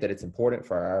I think that it's important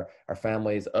for our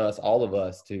families, all of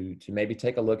us to maybe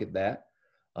take a look at that,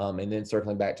 And then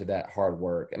circling back to that hard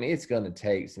work. I mean, it's going to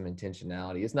take some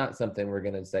intentionality. It's not something we're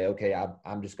going to say, okay,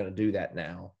 I'm just going to do that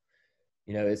now.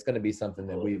 You know, it's going to be something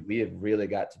that we have really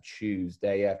got to choose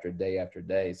day after day after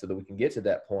day so that we can get to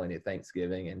that point at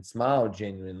Thanksgiving and smile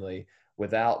genuinely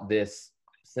without this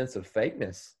sense of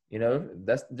fakeness. You know,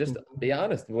 that's just be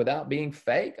honest, without being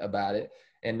fake about it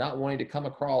and not wanting to come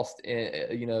across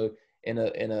in, you know, in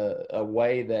a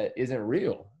way that isn't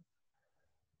real.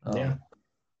 Yeah.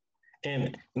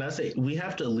 And I say we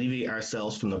have to alleviate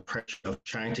ourselves from the pressure of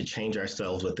trying to change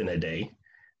ourselves within a day.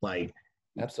 Like,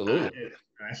 absolutely.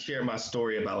 I share my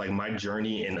story about like my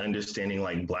journey in understanding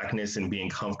like Blackness and being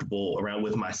comfortable around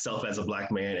with myself as a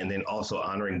Black man, and then also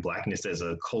honoring Blackness as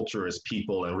a culture, as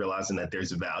people, and realizing that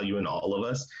there's value in all of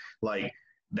us. Like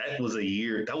that was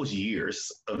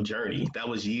years of journey. That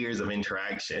was years of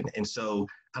interaction. And so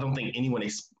I don't think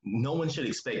no one should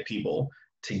expect people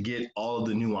to get all of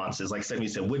the nuances. Like Stephanie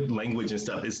said, with language and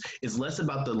stuff is less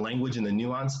about the language and the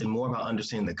nuance and more about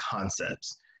understanding the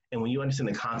concepts. And when you understand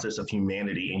the concepts of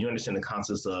humanity and you understand the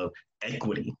concepts of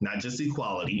equity, not just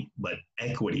equality, but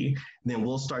equity, then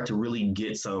we'll start to really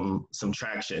get some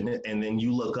traction. And then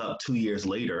you look up 2 years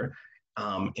later,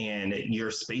 and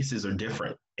your spaces are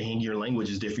different and your language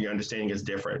is different, your understanding is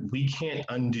different. We can't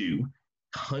undo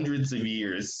hundreds of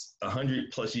years,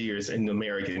 100+ years in the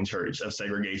American church of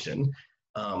segregation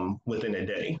within a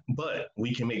day, but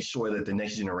we can make sure that the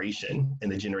next generation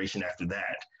and the generation after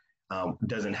that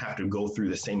doesn't have to go through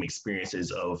the same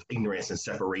experiences of ignorance and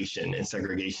separation and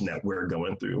segregation that we're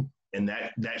going through. And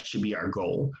that should be our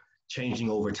goal, changing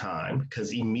over time,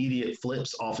 because immediate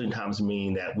flips oftentimes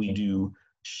mean that we do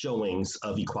showings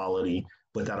of equality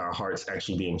without our hearts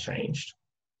actually being changed.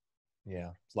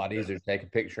 Yeah, it's a lot easier to take a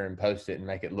picture and post it and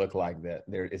make it look like that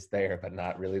it's there, but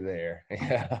not really there.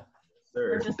 Yeah.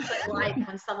 Or just put like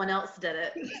when someone else did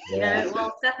it. You Yeah. know,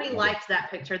 well, Stephanie liked that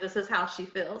picture. This is how she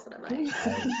feels. And I'm like,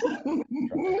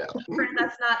 friend,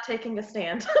 that's not taking a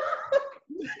stand.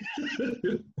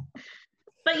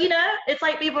 But you know, it's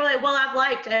like people are like, well, I've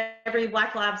liked every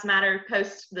Black Lives Matter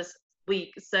post this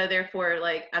week, so therefore,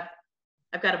 like,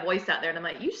 I've got a voice out there. And I'm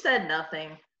like, you said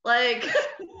nothing. Like,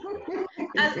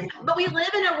 but we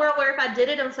live in a world where if I did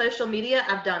it on social media,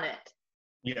 I've done it.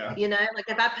 Yeah. You know, like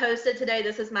if I posted today,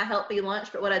 this is my healthy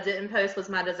lunch, but what I didn't post was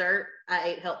my dessert, I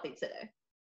ate healthy today.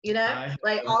 You know,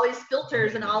 like all these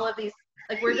filters and all of these,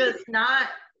 like we're just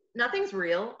nothing's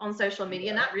real on social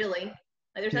media, not really.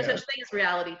 Like there's no such thing as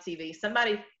reality TV.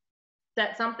 Somebody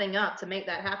set something up to make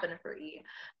that happen for you.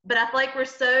 But I feel like we're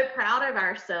so proud of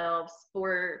ourselves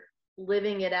for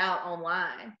living it out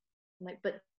online. I'm like,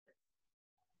 but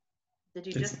did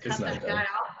you just cut that guy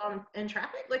out in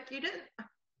traffic? Like you didn't.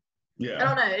 Yeah. I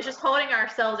don't know. It's just holding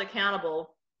ourselves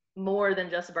accountable more than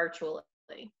just virtually.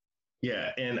 Yeah.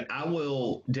 And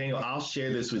Daniel, I'll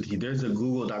share this with you. There's a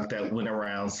Google Doc that went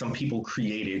around, some people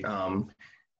created,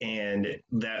 and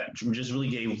that just really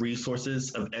gave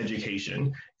resources of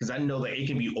education, because I know that it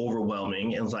can be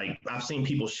overwhelming. And it's like, I've seen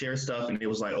people share stuff and it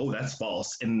was like, oh, that's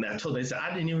false. And I told them, they said,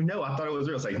 I didn't even know, I thought it was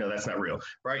real. It's like, no, that's not real.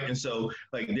 Right. And so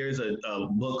like, there's a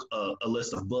book, a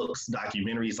list of books,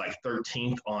 documentaries, like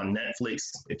 13th on Netflix.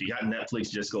 If you got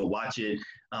Netflix, just go watch it.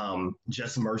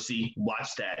 Just Mercy,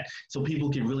 watch that. So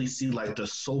people can really see like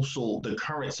the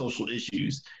current social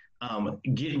issues.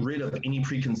 Get rid of any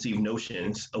preconceived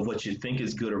notions of what you think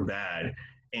is good or bad,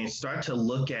 and start to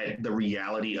look at the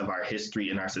reality of our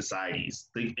history and our societies.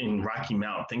 In Rocky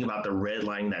Mount, think about the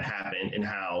redlining that happened and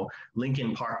how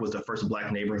Lincoln Park was the first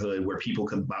Black neighborhood where people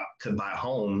could buy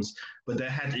homes, but that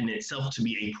had in itself to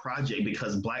be a project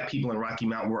because Black people in Rocky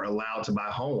Mount were allowed to buy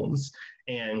homes.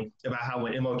 And about how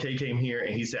when MLK came here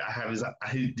and he said, I have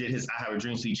a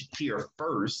dream speech here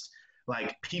first,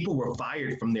 like people were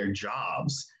fired from their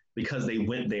jobs because they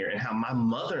went there, and how my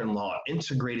mother-in-law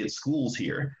integrated schools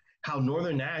here, how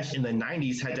Northern Nash in the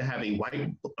 90s had to have a white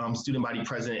student body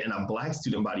president and a Black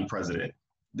student body president.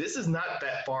 This is not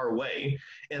that far away.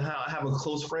 And how I have a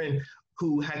close friend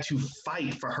who had to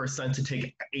fight for her son to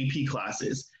take AP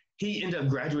classes. He ended up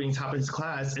graduating top of his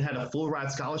class and had a full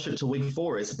ride scholarship to Wake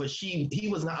Forest, but he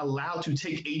was not allowed to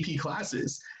take AP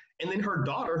classes. And then her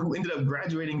daughter, who ended up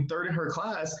graduating third in her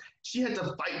class, she had to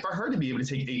fight for her to be able to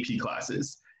take AP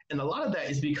classes. And a lot of that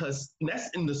is because that's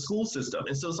in the school system.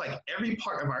 And so it's like every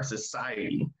part of our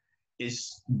society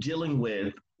is dealing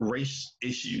with race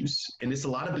issues. And it's a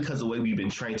lot of because of the way we've been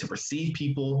trained to perceive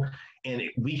people. And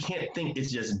we can't think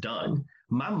it's just done.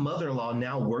 My mother-in-law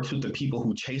now works with the people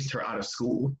who chased her out of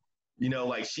school. You know,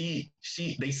 like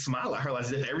they smile at her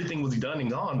as if everything was done and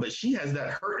gone, but she has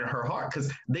that hurt in her heart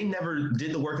because they never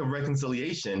did the work of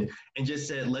reconciliation and just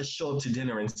said, let's show up to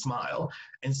dinner and smile.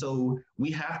 And so we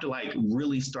have to like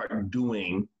really start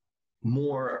doing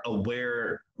more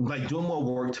aware, like doing more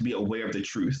work to be aware of the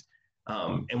truth.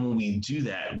 And when we do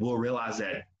that, we'll realize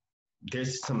that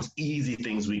there's some easy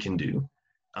things we can do.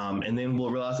 And then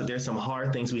we'll realize that there's some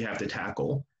hard things we have to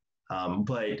tackle.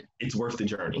 But it's worth the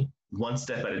journey, one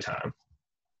step at a time.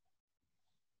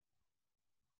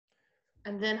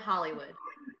 And then Hollywood.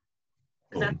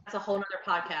 Because that's a whole nother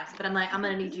podcast, but I'm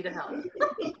going to need you to help.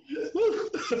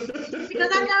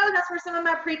 Because I know that's where some of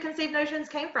my preconceived notions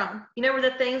came from. You know, were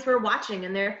the things we're watching,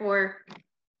 and therefore,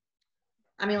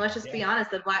 I mean, let's just be honest,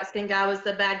 the black skinned guy was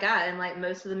the bad guy in like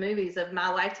most of the movies of my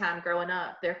lifetime growing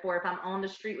up. Therefore, if I'm on the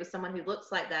street with someone who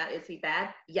looks like that, is he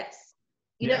bad? Yes.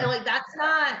 You know, like that's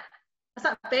not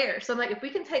fair. So I'm like, if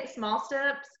we can take small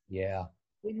steps,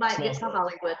 we might get to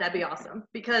Hollywood. That'd be awesome,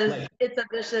 because it's a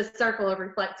vicious circle of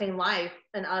reflecting life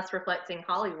and us reflecting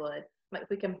Hollywood. Like if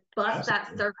we can bust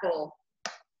that circle.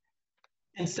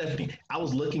 And Stephanie, I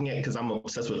was looking at, because I'm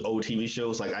obsessed with old TV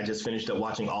shows. Like I just finished up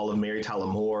watching all of Mary Tyler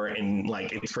Moore, and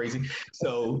like it's crazy.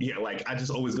 So yeah, like I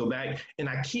just always go back and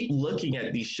I keep looking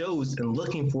at these shows and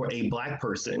looking for a black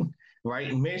person, right?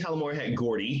 And Mary Tyler Moore had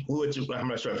Gordy, which I'm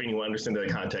not sure if anyone understands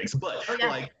the context, but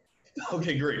like,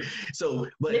 okay, great. So,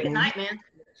 but Nick at Night, man.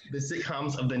 The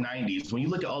sitcoms of the 90s, when you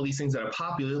look at all these things that are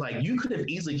popular, like you could have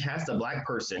easily cast a black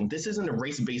person. This isn't a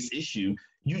race-based issue.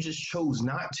 You just chose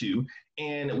not to.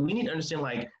 And we need to understand,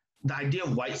 like, the idea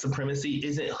of white supremacy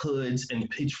isn't hoods and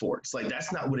pitchforks. Like,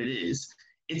 that's not what it is.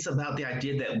 It's about the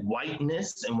idea that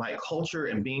whiteness and white culture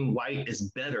and being white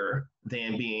is better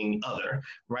than being other,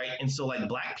 right? And so like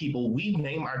black people, we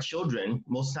name our children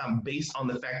most of the time based on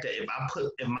the fact that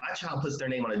if my child puts their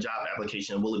name on a job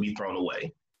application, will it be thrown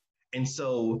away? And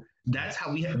so that's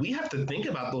how we have to think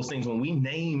about those things when we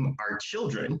name our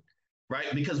children,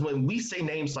 right? Because when we say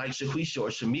names like Shaquisha or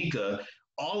Shamika,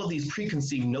 all of these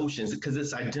preconceived notions, because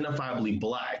it's identifiably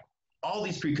black, all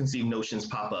these preconceived notions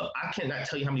pop up. I cannot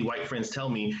tell you how many white friends tell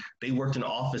me they worked in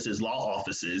offices, law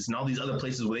offices, and all these other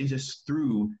places where they just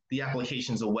threw the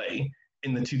applications away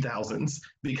in the 2000s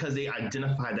because they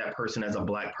identified that person as a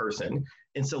black person.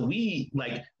 And so we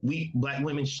black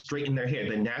women straighten their hair,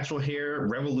 the natural hair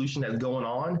revolution that's going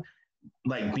on,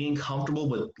 like being comfortable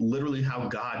with literally how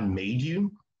God made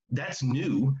you, that's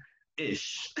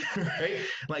new-ish, right?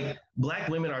 Like black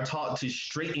women are taught to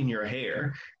straighten your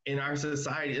hair. In our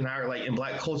society, in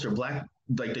black culture, like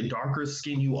the darker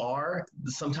skin you are,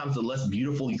 sometimes the less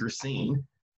beautiful you're seen,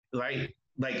 right?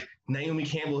 Like Naomi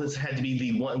Campbell has had to be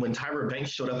the one, when Tyra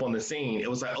Banks showed up on the scene, it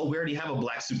was like, oh, we already have a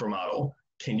black supermodel.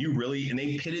 Can you really? And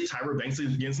they pitted Tyra Banks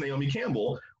against Naomi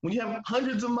Campbell when you have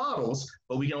hundreds of models,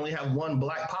 but we can only have one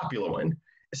black popular one.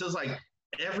 So it's like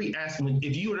every aspect,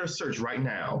 if you were to search right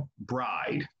now,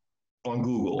 bride on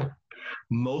Google,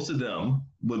 most of them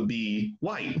would be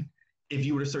white. If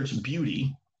you were to search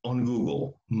beauty on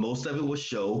Google, most of it will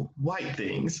show white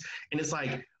things. And it's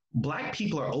like, black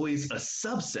people are always a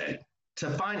subset. To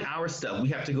find our stuff, we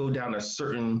have to go down a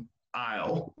certain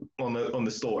aisle on the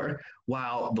store,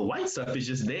 while the white stuff is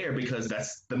just there because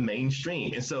that's the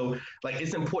mainstream. And so like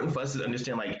it's important for us to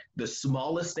understand like the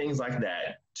smallest things like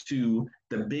that to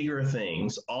the bigger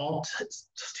things all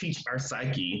teach our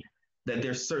psyche that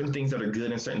there's certain things that are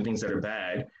good and certain things that are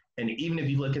bad. And even if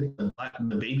you look at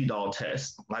the baby doll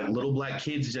test, like little black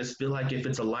kids just feel like if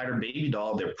it's a lighter baby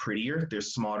doll, they're prettier, they're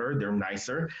smarter, they're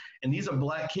nicer. And these are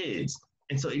black kids.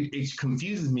 And so it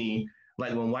confuses me, like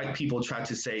when white people try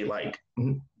to say like,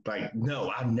 no,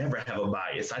 I never have a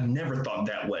bias. I never thought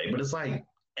that way. But it's like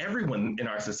everyone in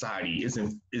our society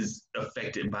is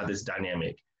affected by this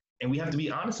dynamic. And we have to be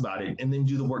honest about it and then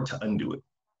do the work to undo it.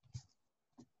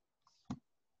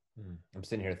 I'm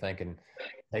sitting here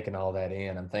taking all that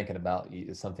in. I'm thinking about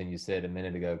something you said a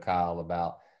minute ago, Kyle,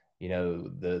 about, you know,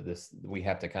 we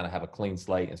have to kind of have a clean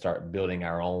slate and start building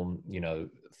our own, you know,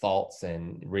 thoughts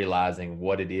and realizing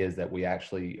what it is that we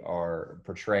actually are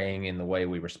portraying in the way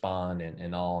we respond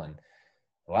and all. And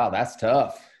wow, that's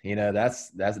tough. You know,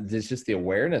 that's just the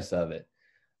awareness of it.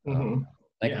 Think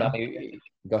about me.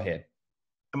 Go ahead.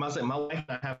 I must say, my wife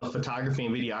and I have a photography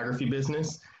and videography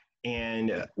business.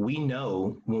 And we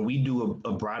know when we do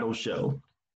a bridal show,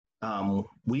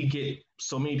 we get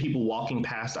so many people walking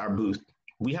past our booth.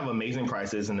 We have amazing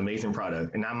prices and amazing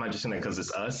product. And I'm not just saying that because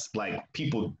it's us, like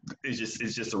people, it's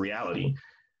just a reality.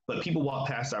 But people walk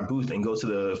past our booth and go to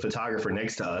the photographer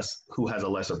next to us who has a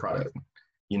lesser product.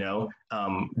 You know,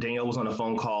 Danielle was on a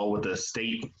phone call with a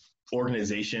state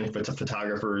organization for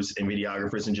photographers and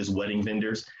videographers and just wedding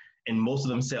vendors. And most of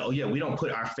them said, oh yeah, we don't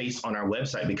put our face on our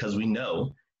website because we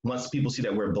know once people see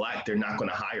that we're Black, they're not going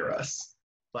to hire us.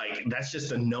 Like, that's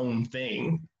just a known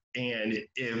thing. And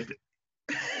if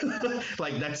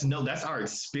like, that's our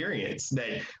experience,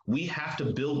 that we have to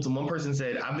build. One person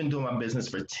said, I've been doing my business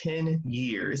for 10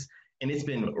 years and it's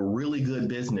been really good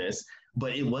business.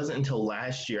 But it wasn't until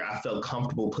last year I felt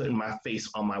comfortable putting my face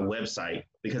on my website,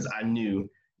 because I knew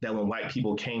that when white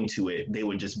people came to it, they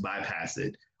would just bypass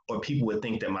it, or people would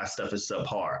think that my stuff is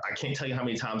subpar. I can't tell you how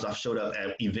many times I've showed up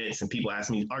at events and people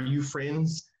ask me, are you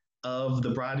friends of the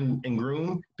bride and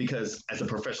groom? Because as a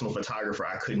professional photographer,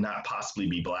 I could not possibly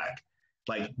be Black.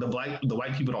 Like, the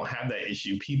white people don't have that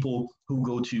issue. People who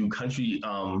go to country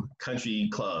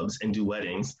clubs and do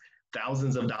weddings,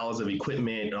 thousands of dollars of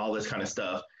equipment and all this kind of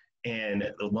stuff.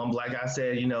 And one Black guy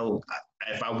said, you know,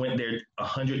 if I went there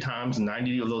 100 times,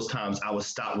 90 of those times, I would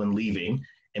stop when leaving.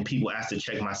 And people asked to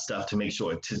check my stuff to make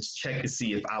sure, to check to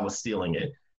see if I was stealing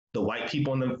it. The white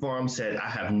people in the forum said, I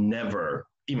have never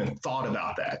even thought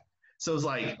about that. So it's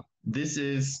like, this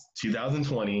is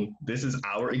 2020. This is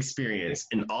our experience.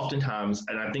 And oftentimes,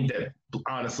 and I think that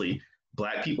honestly,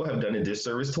 Black people have done a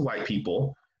disservice to white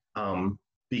people,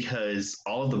 because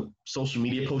all of the social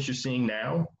media posts you're seeing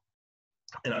now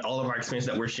and all of our experience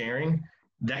that we're sharing,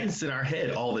 that is in our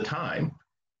head all the time.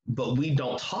 But we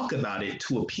don't talk about it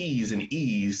to appease and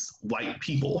ease white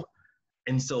people.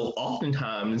 And so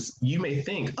oftentimes you may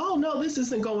think, oh no, this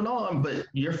isn't going on, but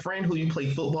your friend who you play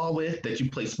football with, that you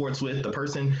play sports with, the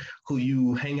person who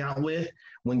you hang out with,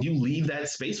 when you leave that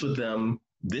space with them,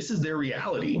 this is their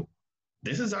reality.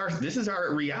 This is our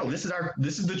reality.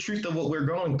 This is the truth of what we're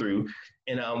going through.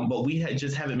 And but we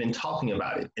just haven't been talking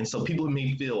about it. And so people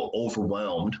may feel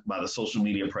overwhelmed by the social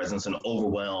media presence and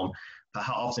overwhelmed by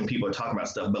how often people are talking about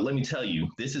stuff. But let me tell you,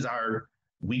 this is our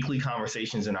weekly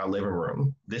conversations in our living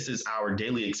room. This is our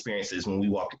daily experiences when we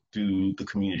walk through the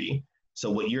community. So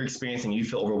what you're experiencing, you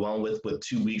feel overwhelmed with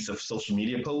 2 weeks of social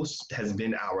media posts, has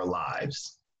been our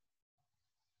lives.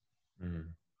 Mm.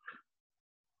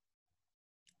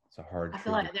 It's a hard I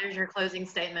feel truth. like there's your closing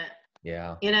statement.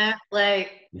 Yeah. You know,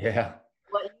 like, Yeah.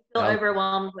 what you feel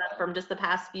overwhelmed with from just the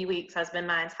past few weeks has been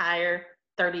my entire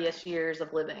 30-ish years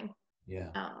of living. Yeah.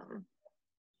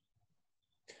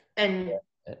 And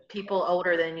people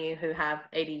older than you who have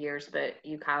 80 years, but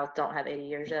you, Kyle, don't have 80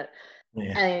 years yet.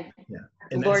 Yeah.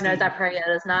 And Lord knows I pray it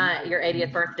is not your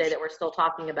 80th birthday that we're still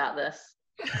talking about this.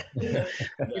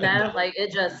 You know, like,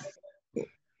 it just.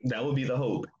 That would be the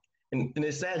hope. And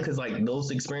it's sad because, like,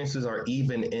 those experiences are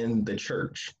even in the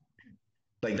church.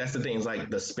 Like, that's the thing, is like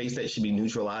the space that should be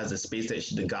neutralized, the space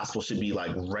that the gospel should be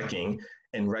like wrecking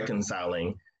and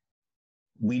reconciling.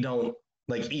 We don't,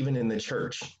 like, even in the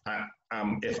church,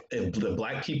 if the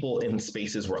Black people in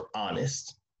spaces were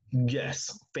honest,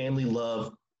 yes, family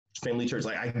love, family church,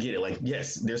 like, I get it. Like,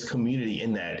 yes, there's community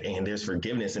in that and there's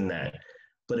forgiveness in that.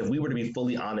 But if we were to be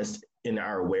fully honest in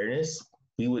our awareness,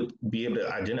 we would be able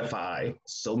to identify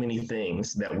so many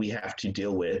things that we have to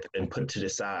deal with and put to the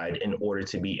side in order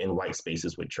to be in white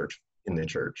spaces with church, in the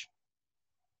church.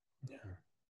 Yeah.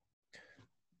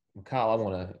 Well, Kyle,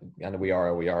 I know we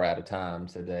are out of time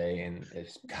today, and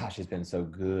it's been so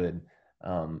good.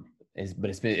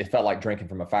 It felt like drinking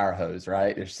from a fire hose,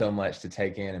 right? There's so much to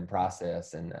take in and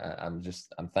process, and I'm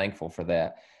thankful for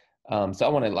that. So I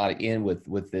want to end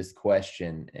with this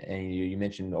question, and you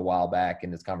mentioned a while back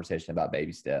in this conversation about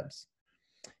baby steps.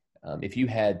 If you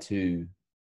had to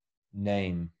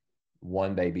name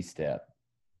one baby step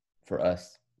for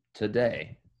us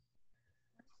today,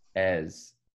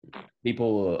 as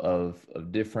people of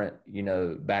different,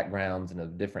 backgrounds and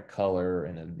of different color,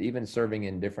 and of even serving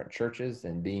in different churches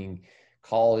and being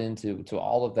called into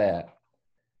all of that,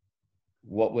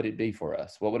 what would it be for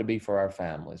us? What would it be for our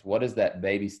families? What is that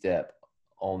baby step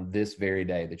on this very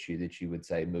day that you would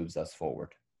say moves us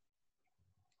forward?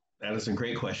 That is a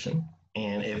great question.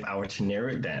 And if I were to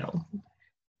narrow it down,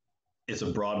 it's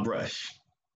a broad brush,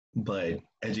 but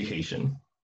education.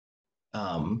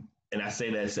 And I say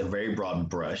that it's a very broad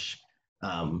brush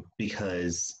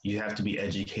because you have to be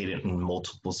educated in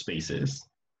multiple spaces.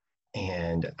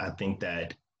 And I think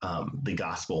that the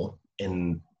gospel,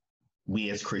 and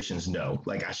we as Christians know,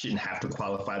 like, I shouldn't have to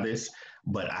qualify this,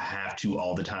 but I have to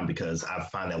all the time because I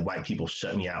find that white people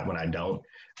shut me out when I don't.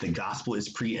 The gospel is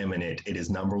preeminent. It is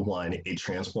number one. It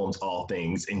transforms all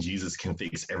things, and Jesus can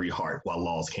fix every heart while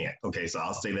laws can't. Okay, so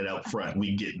I'll say that up front.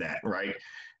 We get that, right?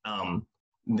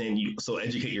 So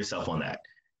educate yourself on that,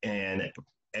 and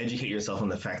educate yourself on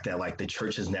the fact that, like, the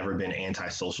church has never been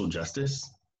anti-social justice.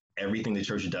 Everything the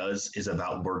church does is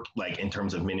about work, like, in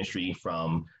terms of ministry,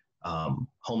 from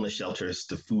homeless shelters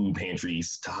to food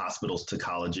pantries to hospitals to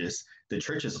colleges. The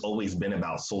church has always been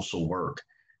about social work.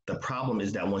 The problem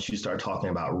is that once you start talking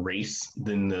about race,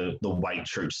 then the white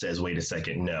church says, wait a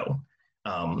second, no.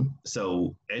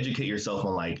 So educate yourself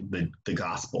on like the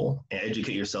gospel, and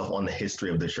educate yourself on the history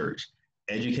of the church.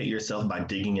 Educate yourself by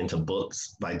digging into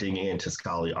books, by digging into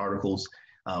scholarly articles.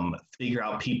 Figure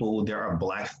out people,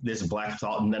 this black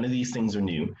thought, none of these things are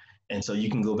new. And so you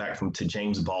can go back to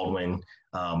James Baldwin,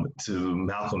 to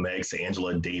Malcolm X, to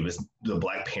Angela Davis, the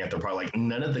Black Panther Party. Like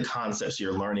none of the concepts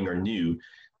you're learning are new,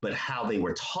 but how they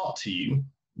were taught to you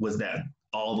was that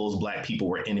all those Black people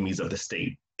were enemies of the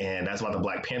state. And that's why the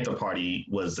Black Panther Party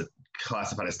was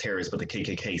classified as terrorist, but the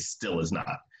KKK still is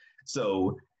not.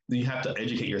 So you have to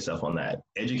educate yourself on that.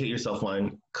 Educate yourself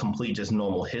on complete just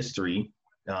normal history.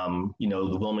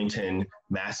 The Wilmington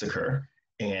Massacre,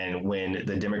 and when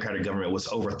the Democratic government was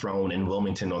overthrown in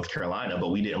Wilmington, North Carolina, but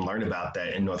we didn't learn about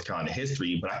that in North Carolina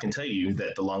history. But I can tell you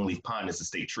that the longleaf pine is a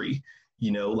state tree.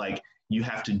 You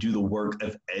have to do the work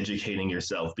of educating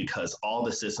yourself, because all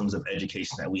the systems of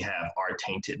education that we have are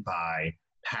tainted by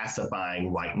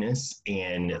pacifying whiteness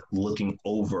and looking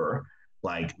over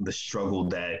like the struggle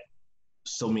that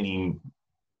some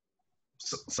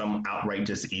outright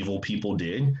just evil people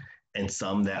did, and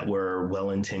some that were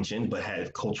well-intentioned but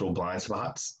had cultural blind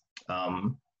spots.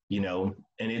 And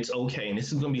it's okay. And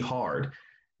this is going to be hard.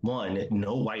 One,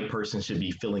 no white person should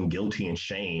be feeling guilty and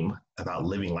shame about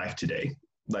living life today.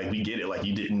 Like, we get it. Like,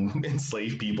 you didn't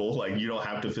enslave people. Like, you don't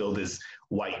have to feel this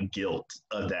white guilt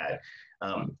of that.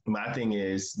 My thing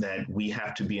is that we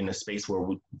have to be in a space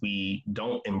where we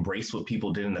don't embrace what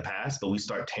people did in the past, but we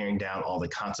start tearing down all the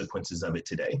consequences of it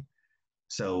today.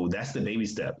 So that's the baby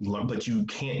step. But you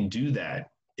can't do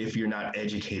that if you're not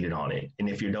educated on it, and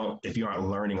if you aren't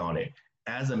learning on it.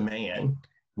 As a man,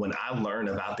 when I learn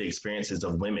about the experiences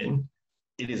of women,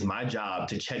 it is my job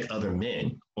to check other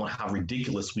men on how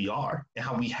ridiculous we are and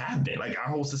how we have been. Like, our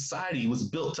whole society was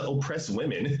built to oppress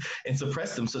women and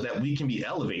suppress them so that we can be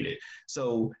elevated.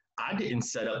 So I didn't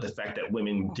set up the fact that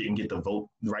women didn't get the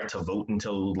right to vote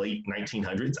until late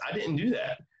 1900s. I didn't do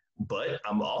that. But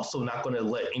I'm also not going to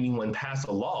let anyone pass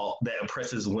a law that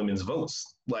oppresses women's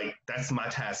votes. Like, that's my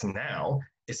task now,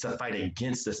 is to fight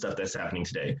against the stuff that's happening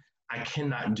today. I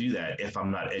cannot do that if I'm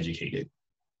not educated.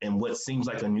 And what seems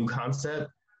like a new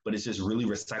concept, but it's just really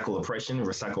recycle oppression,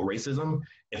 recycle racism.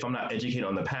 If I'm not educated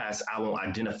on the past, I won't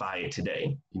identify it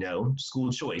today.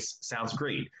 School choice sounds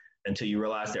great until you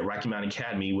realize that Rocky Mountain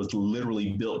Academy was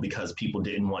literally built because people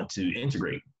didn't want to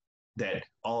integrate. That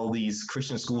all these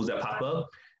Christian schools that pop up,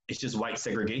 it's just white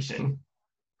segregation.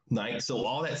 Like, so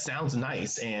all that sounds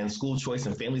nice, and school choice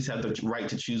and families have the right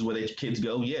to choose where their kids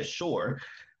go. Yeah, sure.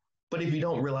 But if you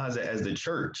don't realize that as the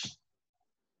church,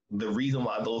 the reason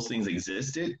why those things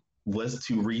existed was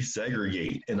to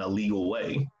resegregate in a legal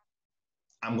way,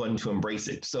 I'm going to embrace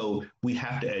it. So we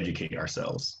have to educate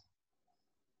ourselves.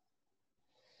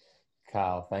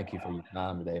 Kyle, thank you for your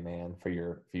time today, man, for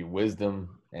your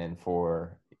wisdom, and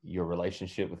for your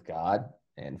relationship with God,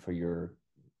 and for your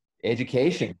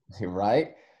education,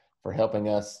 right? For helping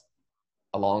us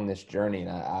along this journey. And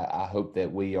I hope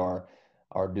that we are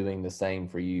doing the same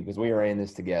for you, because we are in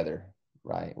this together,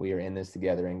 right? We are in this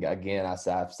together. And again, I've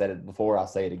said it before, I'll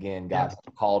say it again. God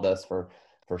called us for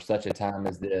such a time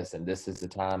as this, and this is the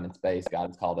time and space God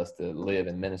has called us to live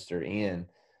and minister in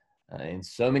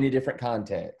so many different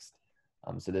contexts.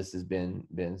 So this has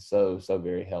been so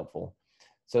very helpful.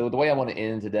 So the way I want to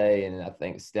end today, and I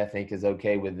think Stephanie is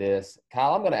okay with this,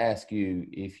 Kyle, I'm going to ask you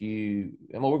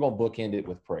we're going to bookend it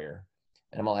with prayer.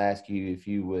 And I'm going to ask you if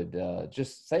you would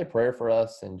just say a prayer for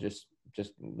us, and just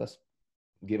let's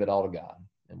give it all to God,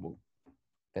 and we'll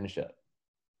finish up.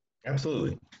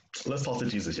 Absolutely. Let's talk to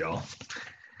Jesus, y'all.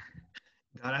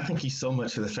 God, I thank you so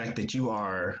much for the fact that you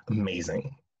are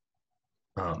amazing.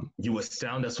 You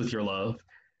astound us with your love.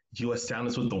 You astound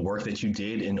us with the work that you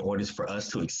did in order for us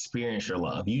to experience your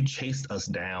love. You chased us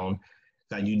down.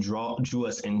 God, you drew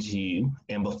us into you.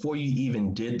 And before you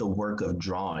even did the work of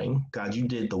drawing, God, you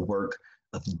did the work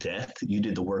of death. You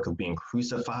did the work of being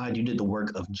crucified. You did the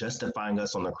work of justifying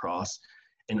us on the cross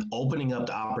and opening up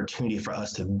the opportunity for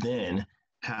us to then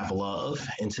have love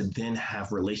and to then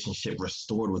have relationship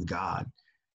restored with God.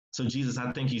 So Jesus,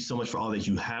 I thank you so much for all that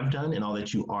you have done and all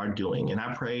that you are doing. And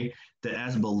I pray that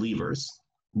as believers,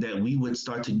 that we would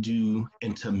start to do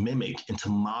and to mimic and to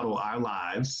model our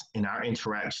lives and our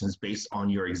interactions based on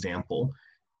your example,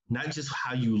 not just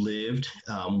how you lived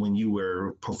when you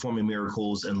were performing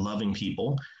miracles and loving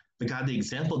people, but God, the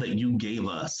example that you gave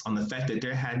us on the fact that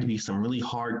there had to be some really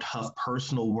hard, tough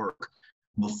personal work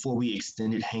before we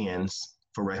extended hands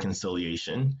for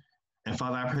reconciliation. And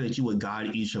Father, I pray that you would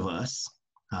guide each of us,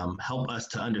 help us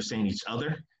to understand each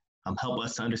other, help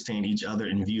us to understand each other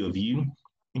in view of you.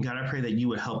 And God, I pray that you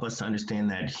would help us to understand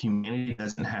that humanity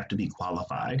doesn't have to be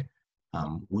qualified.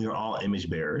 We are all image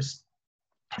bearers,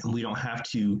 and we don't have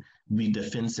to be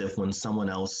defensive when someone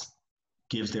else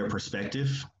gives their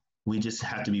perspective. We just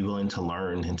have to be willing to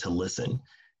learn and to listen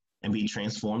and be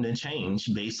transformed and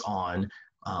changed based on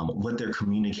what they're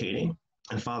communicating.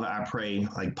 And Father, I pray,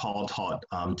 like Paul taught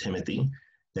Timothy,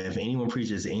 that if anyone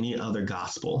preaches any other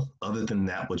gospel other than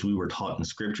that which we were taught in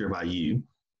Scripture by you,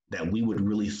 that we would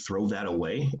really throw that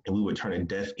away and we would turn a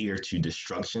deaf ear to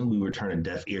destruction. We would turn a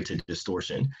deaf ear to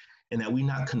distortion, and that we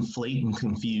not conflate and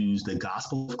confuse the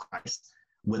gospel of Christ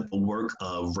with the work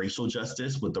of racial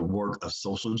justice, with the work of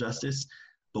social justice.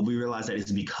 But we realize that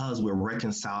it's because we're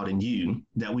reconciled in you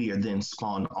that we are then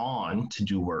spawned on to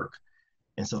do work.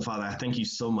 And so, Father, I thank you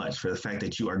so much for the fact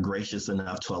that you are gracious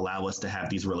enough to allow us to have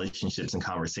these relationships and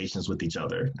conversations with each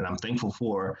other. And I'm thankful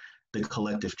for the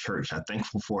collective church. I'm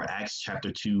thankful for Acts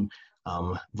chapter 2,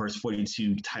 verse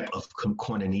 42 type of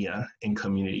koinonia in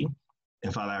community.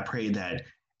 And Father, I pray that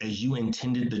as you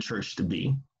intended the church to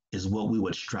be, is what we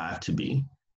would strive to be,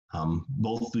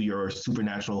 both through your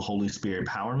supernatural Holy Spirit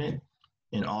empowerment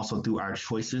and also through our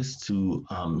choices to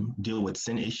deal with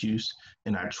sin issues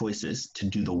and our choices to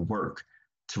do the work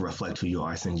to reflect who you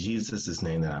are. It's in Jesus'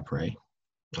 name that I pray.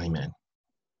 Amen.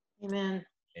 Amen.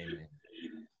 Amen.